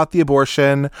confronts her about the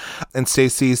abortion. And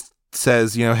Stacy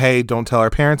says, hey, don't tell our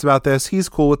parents about this. He's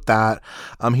cool with that.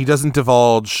 She doesn't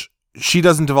divulge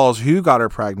who got her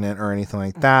pregnant or anything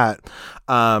like that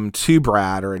to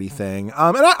Brad or anything.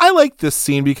 And I like this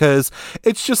scene because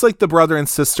it's just like the brother and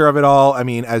sister of it all. I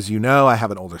mean, as you know, I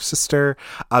have an older sister,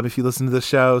 if you listen to the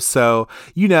show. So,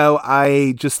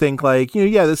 I just think like,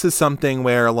 this is something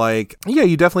where like,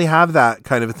 you definitely have that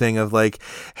kind of a thing of like,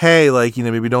 hey, like,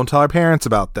 maybe don't tell our parents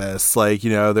about this. Like,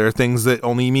 there are things that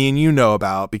only me and you know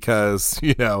about because,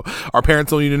 our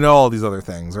parents don't need to know all these other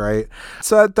things. Right.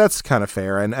 So that's kind of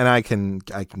fair. And I can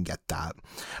get that.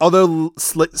 Although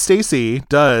Stacy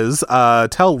does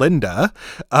tell Linda,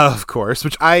 of course,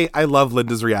 which I love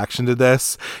Linda's reaction to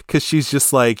this, because she's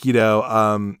just like,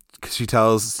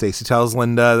 because Stacy tells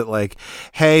Linda that like,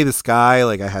 hey, this guy,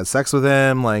 like I had sex with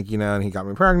him, like, and he got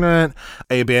me pregnant.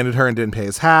 I abandoned her and didn't pay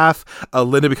his half.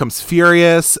 Linda becomes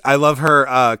furious. I love her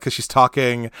because she's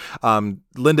talking.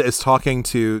 Linda is talking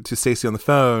to Stacy on the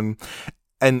phone.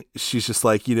 And she's just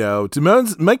like, Mike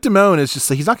Damone is just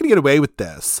like, he's not going to get away with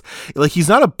this. Like, he's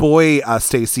not a boy,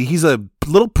 Stacy. He's a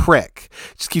little prick.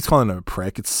 Just keeps calling him a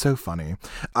prick. It's so funny.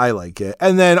 I like it.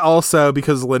 And then also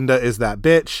because Linda is that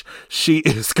bitch, she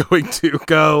is going to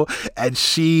go and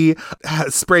she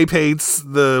spray paints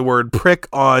the word prick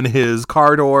on his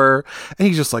car door. And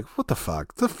he's just like, what the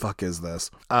fuck? The fuck is this?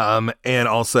 And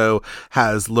also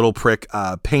has little prick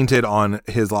painted on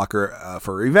his locker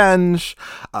for revenge.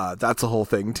 That's a whole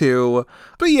thing too.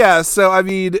 But yeah, so I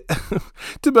mean,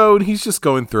 Damone, he's just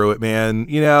going through it, man,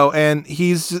 and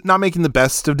he's not making the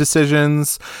best of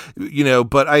decisions,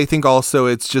 but I think also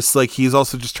it's just like he's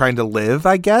also just trying to live,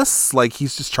 I guess. Like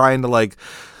he's just trying to like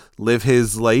live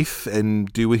his life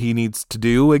and do what he needs to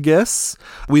do, I guess.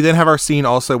 We then have our scene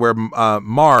also where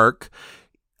Mark,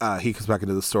 he comes back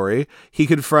into the story. He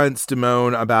confronts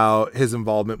Damone about his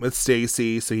involvement with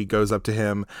Stacy. So he goes up to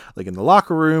him like in the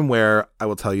locker room, where I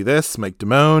will tell you this, Mike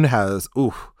Damone has,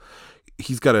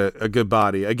 he's got a good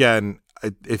body. Again,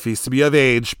 if he's to be of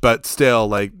age, but still,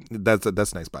 like, that's a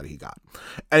nice body he got.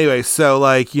 Anyway, so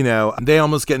like, they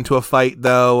almost get into a fight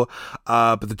though,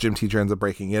 but the gym teacher ends up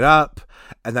breaking it up,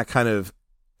 and that kind of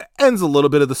ends a little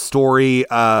bit of the story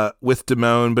with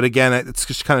Damone. But again, it's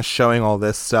just kind of showing all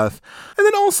this stuff. And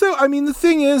then also, I mean, the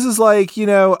thing is like,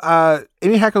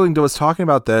 Amy Heckerling was talking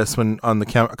about this when on the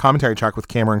commentary track with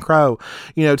Cameron Crowe,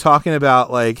 talking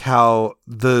about like how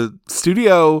the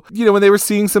studio, when they were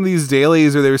seeing some of these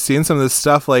dailies or they were seeing some of this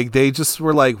stuff, like they just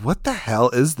were like, what the hell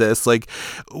is this? Like,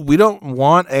 we don't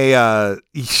want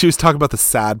she was talking about the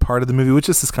sad part of the movie, which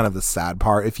is kind of the sad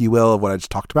part, if you will, of what I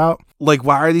just talked about. Like,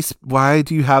 why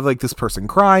do you have like this person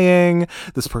crying?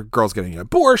 This girl's getting an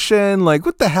abortion. Like,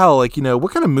 what the hell? Like,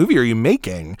 what kind of movie are you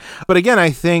making? But again,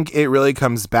 I think it really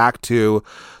comes back to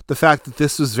the fact that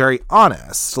this was very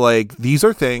honest. Like, these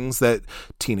are things that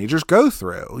teenagers go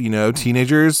through.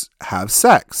 Teenagers have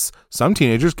sex. Some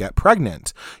teenagers get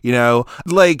pregnant.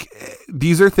 Like,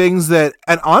 these are things that,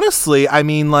 and honestly, I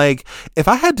mean, like, if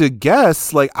I had to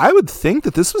guess, like, I would think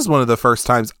that this was one of the first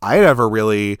times I'd ever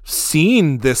really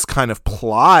seen this kind of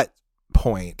plot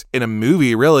point in a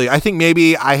movie, really. I think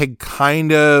maybe I had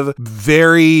kind of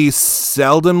very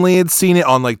seldomly had seen it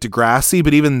on like Degrassi,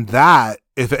 but even that,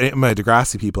 if any of my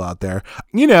Degrassi people out there,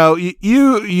 you know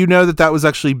that was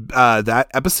actually that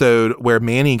episode where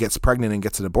Manny gets pregnant and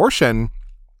gets an abortion.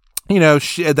 You know,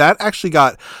 that actually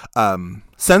got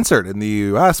censored in the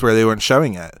US where they weren't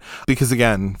showing it because,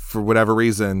 again, for whatever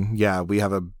reason, we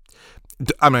have a.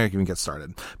 I'm not going to even get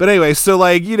started. But anyway, so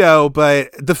like, you know,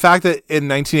 but the fact that in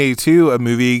 1982 a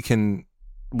movie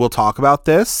we'll talk about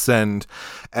this and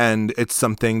it's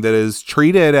something that is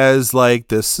treated as like,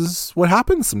 this is what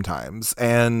happens sometimes.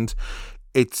 And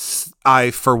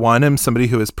I, for one, am somebody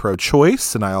who is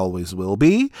pro-choice, and I always will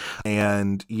be.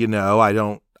 And, you know,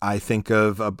 I think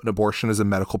of an abortion as a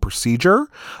medical procedure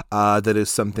that is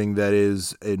something that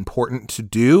is important to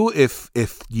do if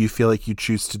you feel like you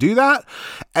choose to do that.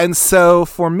 And so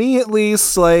for me, at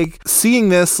least, like seeing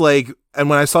this, like, and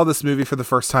when I saw this movie for the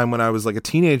first time when I was like a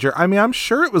teenager, I mean, I'm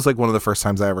sure it was like one of the first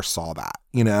times I ever saw that,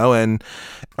 you know, and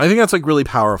I think that's like really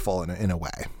powerful in a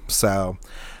way. So.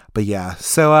 But yeah,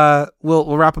 so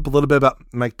we'll wrap up a little bit about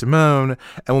Mike Damone,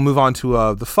 and we'll move on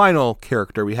to the final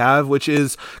character we have, which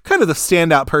is kind of the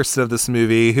standout person of this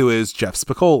movie, who is Jeff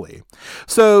Spicoli.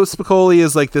 So Spicoli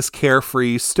is like this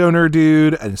carefree stoner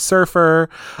dude and surfer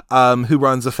who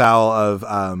runs afoul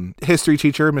of history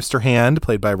teacher Mr. Hand,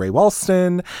 played by Ray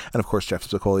Walston, and of course Jeff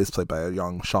Spicoli is played by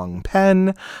young Sean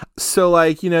Penn. So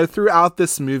like, you know, throughout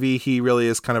this movie, he really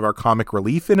is kind of our comic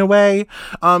relief in a way.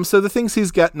 So the things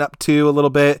he's getting up to a little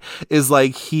bit is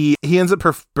like he ends up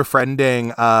befriending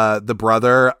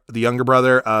the younger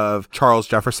brother of Charles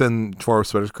Jefferson,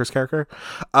 Forrest Whitaker's character.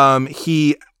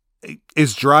 He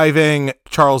is driving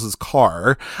Charles's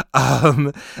car,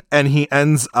 and he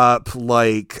ends up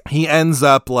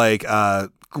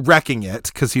wrecking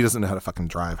it because he doesn't know how to fucking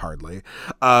drive hardly.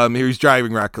 He's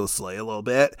driving recklessly a little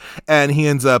bit, and he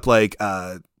ends up like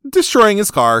destroying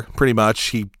his car pretty much.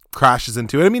 He crashes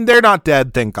into it. I mean, they're not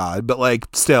dead, thank God, but like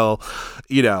still,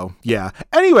 you know, yeah.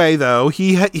 Anyway, though,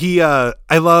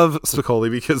 I love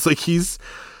Spicoli because like he's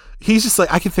just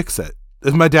like, I can fix it.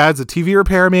 If my dad's a TV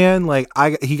repairman, like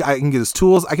I can get his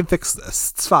tools, I can fix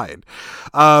this. It's fine.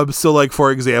 So like,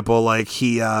 for example, like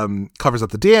he covers up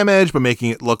the damage by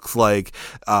making it look like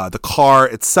the car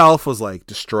itself was like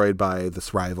destroyed by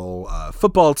this rival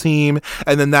football team.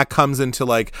 And then that comes into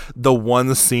like the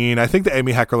one scene I think that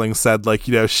Amy Heckerling said, like,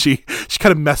 you know, she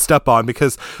kind of messed up on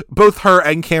because both her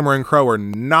and Cameron Crowe are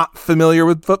not familiar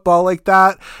with football like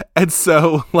that. And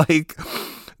so like,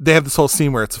 they have this whole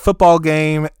scene where it's a football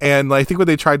game, and I think when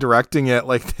they tried directing it,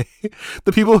 like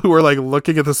the people who were like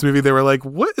looking at this movie, they were like,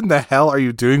 "What in the hell are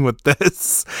you doing with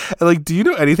this?" And like, "Do you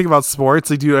know anything about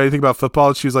sports? Like, do you know anything about football?"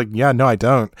 And she was like, "Yeah, no, I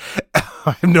don't.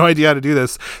 I have no idea how to do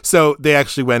this." So they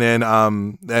actually went in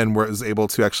and was able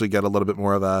to actually get a little bit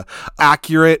more of a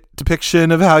accurate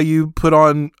depiction of how you put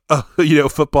on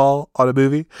football on a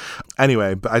movie.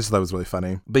 Anyway, but I just thought it was really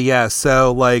funny. But yeah,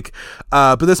 so like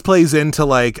but this plays into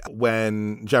like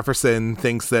when Jefferson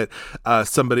thinks that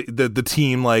the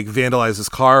team like vandalized his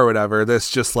car or whatever.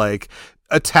 This just like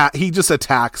he just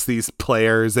attacks these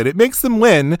players and it makes them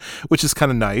win, which is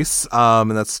kind of nice.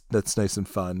 And that's nice and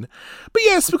fun. But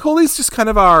yeah, Spicoli's just kind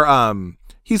of our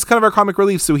he's kind of our comic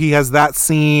relief. So he has that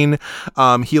scene.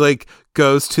 He like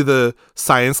goes to the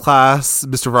science class,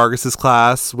 Mr. Vargas's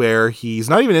class, where he's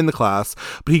not even in the class,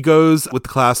 but he goes with the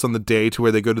class on the day to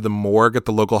where they go to the morgue at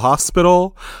the local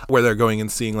hospital, where they're going and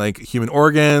seeing like human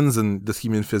organs and this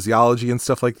human physiology and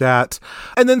stuff like that.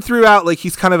 And then throughout, like,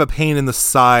 he's kind of a pain in the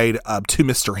side to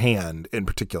Mr. Hand in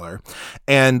particular.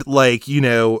 And like, you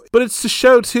know, but it's to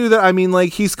show too that, I mean,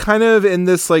 like, he's kind of in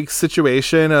this like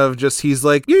situation of just, he's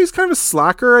like, yeah, he's kind of a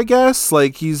slacker, I guess.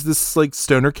 Like, he's this like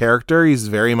stoner character. He's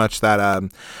very much that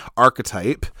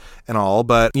archetype and all,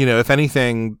 but you know, if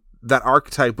anything, that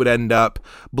archetype would end up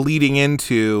bleeding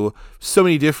into so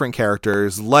many different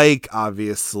characters, like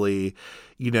obviously,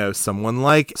 you know, someone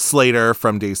like Slater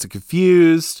from Dazed and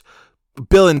Confused,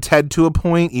 Bill and Ted to a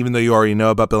point, even though you already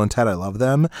know about Bill and Ted, I love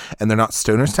them, and they're not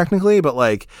stoners technically, but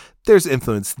like there's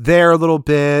influence there a little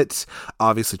bit.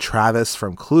 Obviously Travis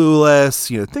from Clueless,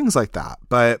 you know, things like that.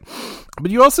 But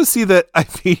you also see that, I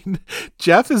mean,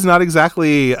 Jeff is not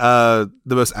exactly the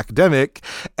most academic.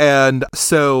 And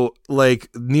so, like,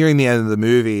 nearing the end of the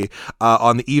movie,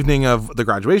 on the evening of the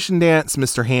graduation dance,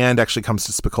 Mr. Hand actually comes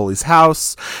to Spicoli's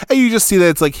house. And you just see that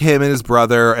it's, like, him and his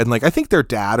brother. And, like, I think their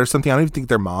dad or something. I don't even think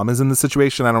their mom is in the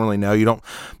situation. I don't really know. You don't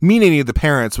meet any of the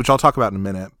parents, which I'll talk about in a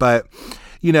minute. But,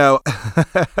 you know,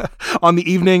 on the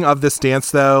evening of this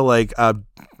dance, though, like,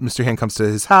 Mr. Hand comes to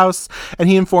his house, and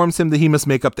he informs him that he must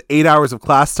make up the 8 hours of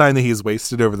class time that he has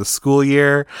wasted over the school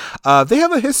year. They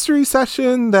have a history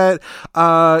session that,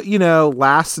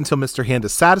 lasts until Mr. Hand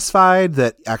is satisfied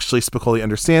that actually Spicoli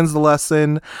understands the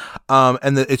lesson,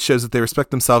 and that it shows that they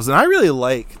respect themselves. And I really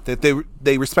like that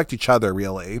they respect each other,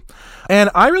 really. And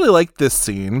I really like this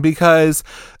scene because,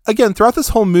 again, throughout this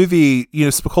whole movie,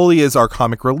 Spicoli is our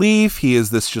comic relief. He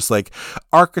is this just like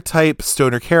archetype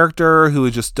stoner character who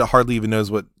just hardly even knows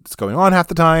what's going on half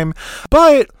the time.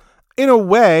 But in a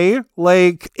way,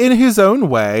 like in his own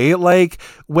way, like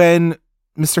when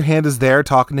Mr. Hand is there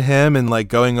talking to him and like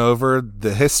going over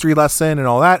the history lesson and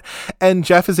all that, and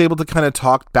Jeff is able to kind of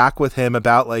talk back with him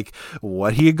about like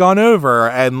what he had gone over,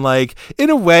 and like in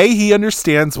a way he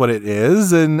understands what it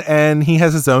is, and he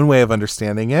has his own way of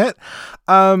understanding it.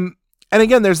 And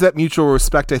again, there's that mutual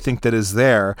respect, I think, that is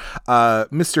there.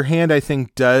 Mr. Hand, I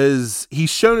think, he's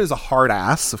shown as a hard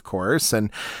ass, of course, and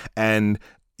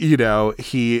he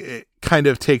kind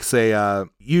of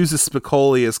uses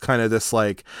Spicoli as kind of this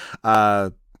like,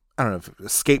 I don't know,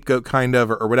 scapegoat kind of,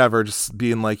 or whatever, just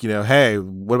being like, hey,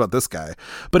 what about this guy?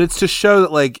 But it's to show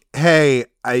that like, hey,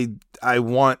 I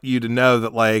want you to know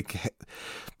that like,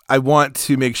 I want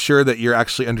to make sure that you're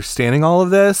actually understanding all of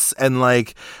this. And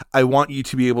like, I want you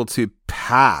to be able to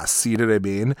pass, you know what I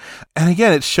mean? And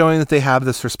again, it's showing that they have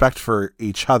this respect for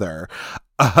each other.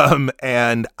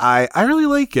 And I really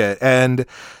like it. And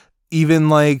even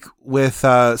like with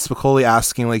Spicoli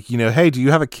asking like, hey, do you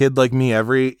have a kid like me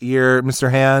every year, Mr.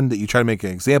 Hand, that you try to make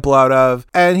an example out of?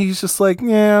 And he's just like,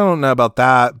 yeah, I don't know about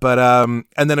that. But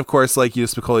and then of course, like,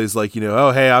 Spicoli's like,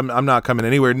 oh, hey, I'm not coming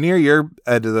anywhere near your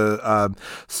end of the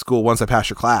school once I pass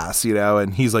your class,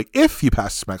 and he's like, if you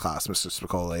pass my class, Mr.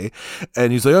 Spicoli.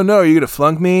 And he's like, oh no, are you gonna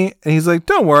flunk me? And he's like,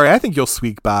 don't worry, I think you'll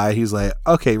squeak by. He's like,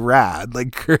 okay, rad,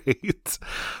 like great.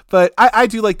 But I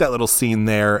do like that little scene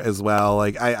there as well.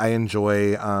 Like I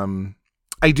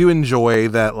do enjoy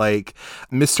that, like,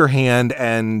 Mr. Hand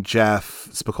and Jeff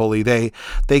Spicoli,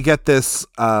 they get this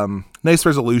nice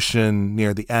resolution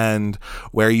near the end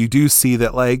where you do see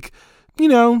that, like,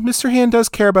 Mr. Hand does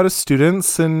care about his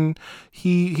students, and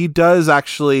he does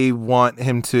actually want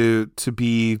him to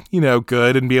be,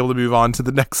 good and be able to move on to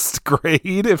the next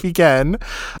grade if he can.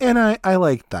 And I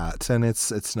like that. And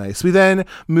it's nice. We then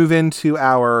move into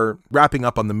our wrapping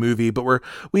up on the movie, but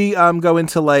we go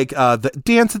into like the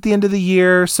dance at the end of the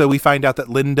year. So we find out that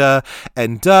Linda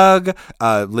and Doug,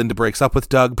 Linda breaks up with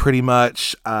Doug pretty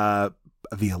much,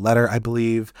 via letter, I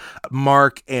believe.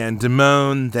 Mark and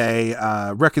Damone, they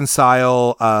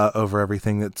reconcile over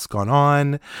everything that's gone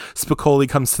on. Spicoli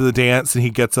comes to the dance and he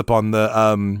gets up on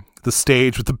the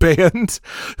stage with the band,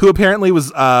 who apparently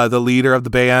was the leader of the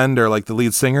band, or like the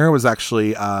lead singer was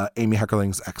actually Amy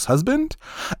Heckerling's ex-husband.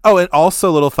 Oh, and also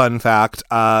a little fun fact.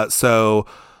 So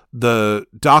the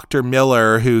Dr.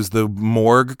 Miller, who's the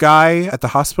morgue guy at the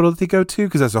hospital that they go to,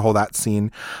 because there's that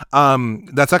scene,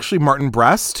 that's actually Martin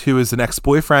Brest, who is an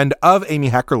ex-boyfriend of Amy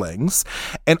Heckerling's,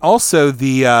 and also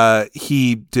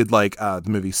he did like the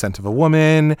movie Scent of a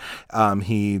Woman.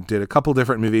 He did a couple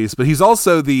different movies, but he's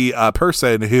also the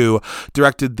person who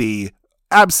directed the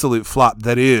absolute flop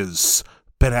that is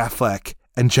Ben Affleck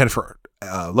and Jennifer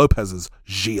Lopez's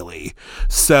Gigli.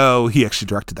 So he actually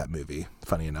directed that movie,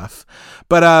 funny enough.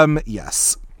 But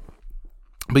yes.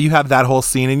 But you have that whole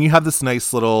scene, and you have this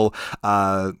nice little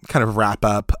kind of wrap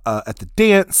up at the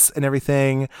dance and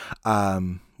everything,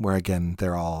 where again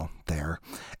they're all there,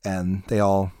 and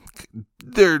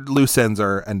their loose ends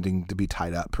are ending to be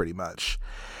tied up pretty much.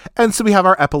 And so we have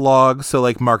our epilogue. So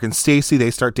like Mark and Stacy,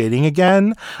 they start dating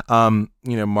again.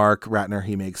 Mark Ratner,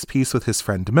 he makes peace with his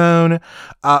friend Damone.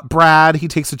 Brad, he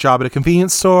takes a job at a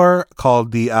convenience store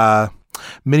called the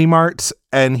Mini Mart,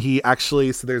 and he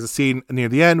actually, so there's a scene near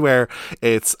the end where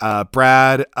it's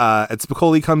Brad and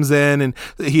Spicoli comes in, and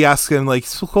he asks him like,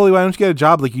 Spicoli, why don't you get a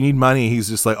job? Like, you need money. He's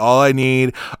just like, all I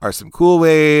need are some cool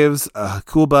waves,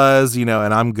 cool buzz, and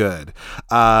I'm good.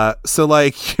 So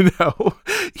like,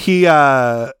 he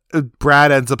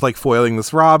Brad ends up like foiling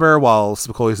this robber while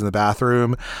Spicoli's in the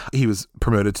bathroom. He was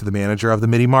promoted to the manager of the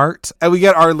Mini Mart, and we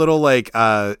get our little like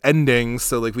ending.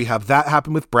 So like we have that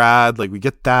happen with Brad, like we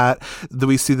get that. Then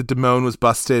we see that Damone was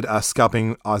busted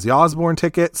scalping Ozzy Osbourne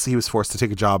tickets. He was forced to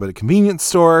take a job at a convenience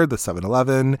store, the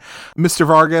 7-Eleven. Mr.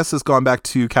 Vargas has gone back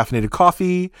to caffeinated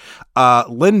coffee.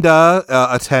 Linda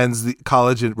attends the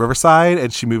college at Riverside,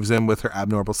 and she moves in with her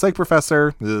abnormal psych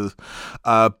professor.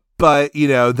 But,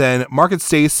 then Mark and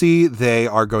Stacy, they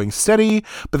are going steady,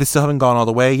 but they still haven't gone all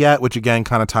the way yet, which again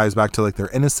kind of ties back to like their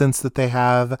innocence that they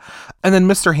have. And then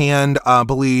Mr. Hand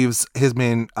believes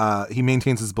he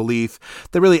maintains his belief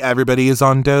that really everybody is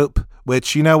on dope,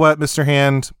 which, you know what, Mr.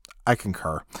 Hand, I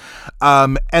concur.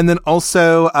 And then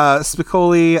also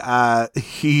Spicoli,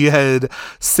 he had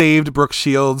saved Brooke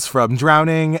Shields from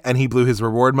drowning, and he blew his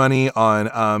reward money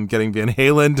on getting Van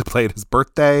Halen to play at his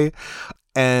birthday.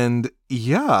 And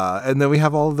yeah, and then we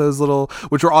have all of those little,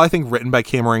 which were all, I think, written by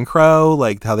Cameron Crowe,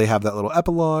 like how they have that little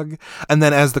epilogue. And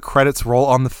then as the credits roll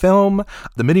on the film,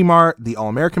 the Mini Mart, the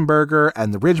All-American Burger,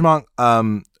 and the Ridgemont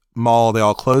Mall, they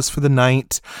all close for the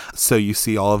night. So you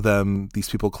see all of them, these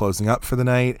people closing up for the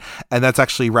night. And that's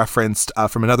actually referenced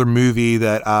from another movie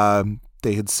that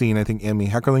they had seen, I think Amy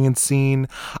Heckerling had seen,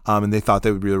 and they thought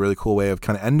that would be a really cool way of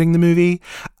kind of ending the movie.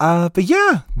 But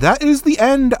yeah, that is the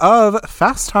end of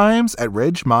Fast Times at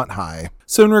Ridgemont High.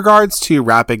 So in regards to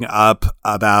wrapping up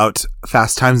about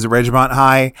Fast Times at Ridgemont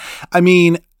High, I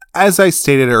mean, as I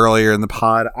stated earlier in the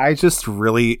pod, I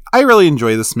really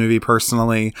enjoy this movie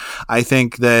personally. I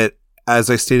think that, as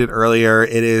I stated earlier,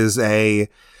 it is I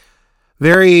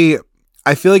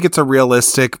feel like it's a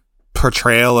realistic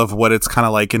portrayal of what it's kind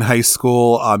of like in high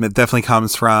school. It definitely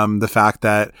comes from the fact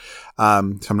that, if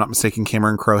I'm not mistaken,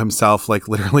 Cameron Crowe himself, like,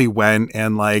 literally went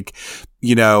and, like,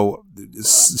 you know,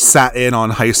 sat in on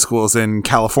high schools in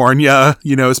California,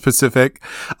 you know, specific,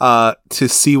 to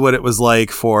see what it was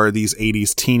like for these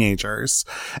 80s teenagers.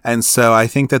 And so I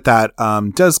think that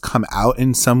does come out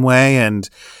in some way. And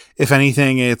if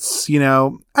anything, it's, you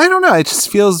know, I don't know, it just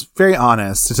feels very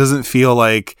honest. It doesn't feel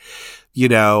like, you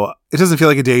know, it doesn't feel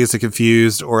like a Dazed and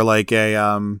Confused or like a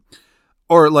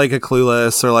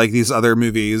Clueless or like these other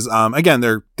movies. Again,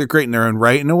 they're great in their own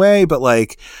right in a way, but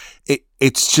like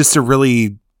it's just a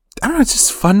really, I don't know, it's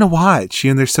just fun to watch.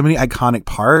 You know, there's so many iconic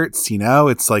parts, you know,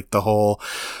 it's like the whole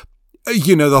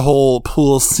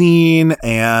pool scene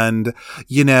and,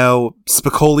 you know,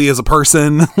 Spicoli as a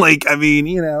person. Like, I mean,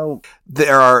 you know,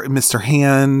 there are Mr.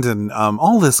 Hand and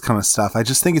all this kind of stuff. I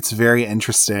just think it's very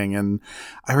interesting and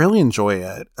I really enjoy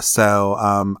it. So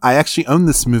I actually own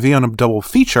this movie on a double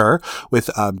feature with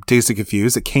Dazed and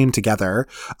Confused. It came together.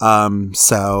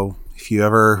 So if you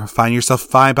ever find yourself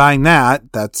buying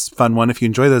that, that's a fun one if you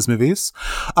enjoy those movies.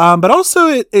 But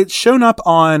also it's shown up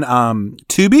on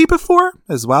Tubi before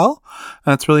as well.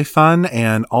 That's really fun.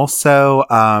 And also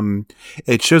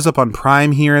it shows up on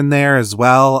Prime here and there as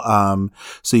well.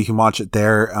 So you can watch it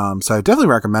there. So I definitely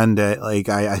recommend it. Like,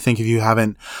 I think if you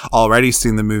haven't already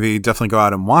seen the movie, definitely go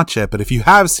out and watch it. But if you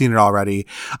have seen it already,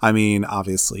 I mean,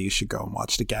 obviously you should go and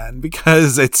watch it again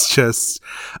because it's just,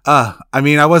 I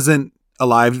mean, I wasn't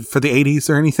alive for the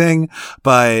 80s or anything,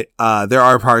 but there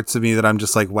are parts of me that I'm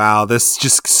just like, wow, this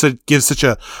just gives such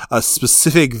a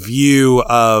specific view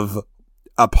of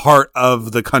a part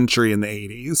of the country in the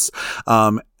 80s.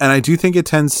 And I do think it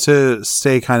tends to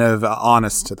stay kind of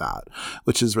honest to that,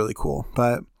 which is really cool.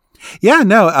 But yeah,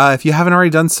 no, if you haven't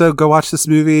already done so, go watch this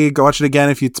movie. Go watch it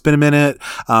again if it's been a minute,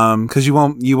 because you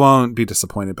won't be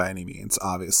disappointed by any means.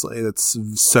 Obviously, it's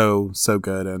so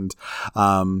good, and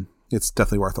it's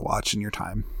definitely worth a watch in your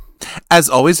time. As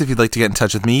always, if you'd like to get in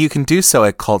touch with me, you can do so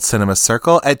at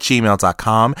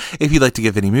cultcinemacircle@gmail.com. If you'd like to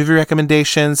give any movie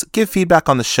recommendations, give feedback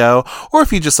on the show, or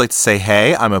if you'd just like to say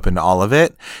hey, I'm open to all of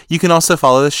it. You can also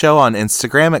follow the show on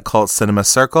Instagram at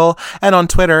cultcinemacircle and on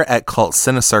Twitter at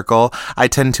cultcinecircle. I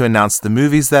tend to announce the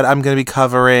movies that I'm going to be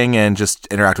covering and just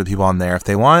interact with people on there if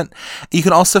they want. You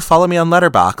can also follow me on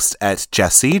Letterboxd at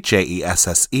Jesse,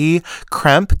 Jesse,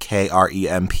 Kremp,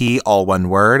 Kremp, all one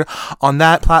word. On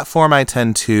that platform, I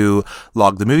tend to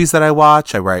log the movies that I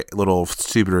watch. I write little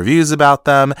stupid reviews about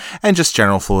them and just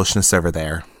general foolishness over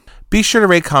there. Be sure to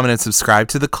rate, comment, and subscribe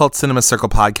to the Cult Cinema Circle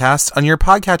podcast on your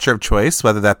podcatcher of choice,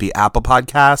 whether that be Apple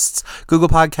Podcasts, Google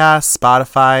Podcasts,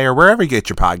 Spotify, or wherever you get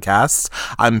your podcasts.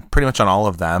 I'm pretty much on all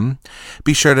of them.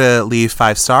 Be sure to leave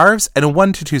 5 stars and a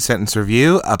 1 to 2 sentence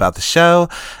review about the show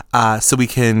so we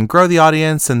can grow the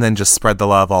audience and then just spread the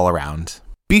love all around.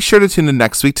 Be sure to tune in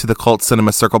next week to the Cult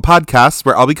Cinema Circle podcast,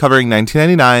 where I'll be covering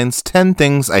 1999's 10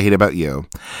 Things I Hate About You.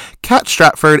 Kat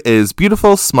Stratford is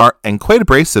beautiful, smart, and quite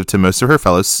abrasive to most of her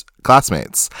fellow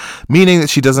classmates, meaning that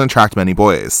she doesn't attract many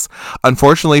boys.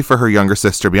 Unfortunately for her younger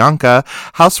sister Bianca,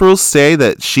 house rules say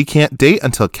that she can't date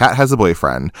until Kat has a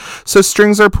boyfriend, so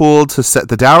strings are pulled to set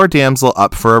the dour damsel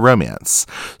up for a romance.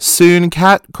 Soon,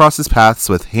 Kat crosses paths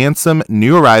with handsome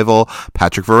new arrival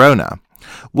Patrick Verona.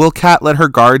 Will Kat let her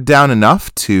guard down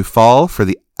enough to fall for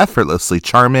the effortlessly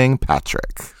charming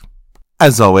Patrick?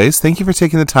 As always, thank you for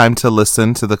taking the time to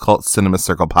listen to the Cult Cinema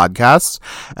Circle podcast.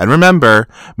 And remember,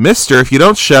 mister, if you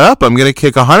don't shut up, I'm going to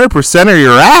kick 100% of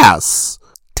your ass.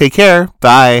 Take care.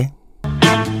 Bye.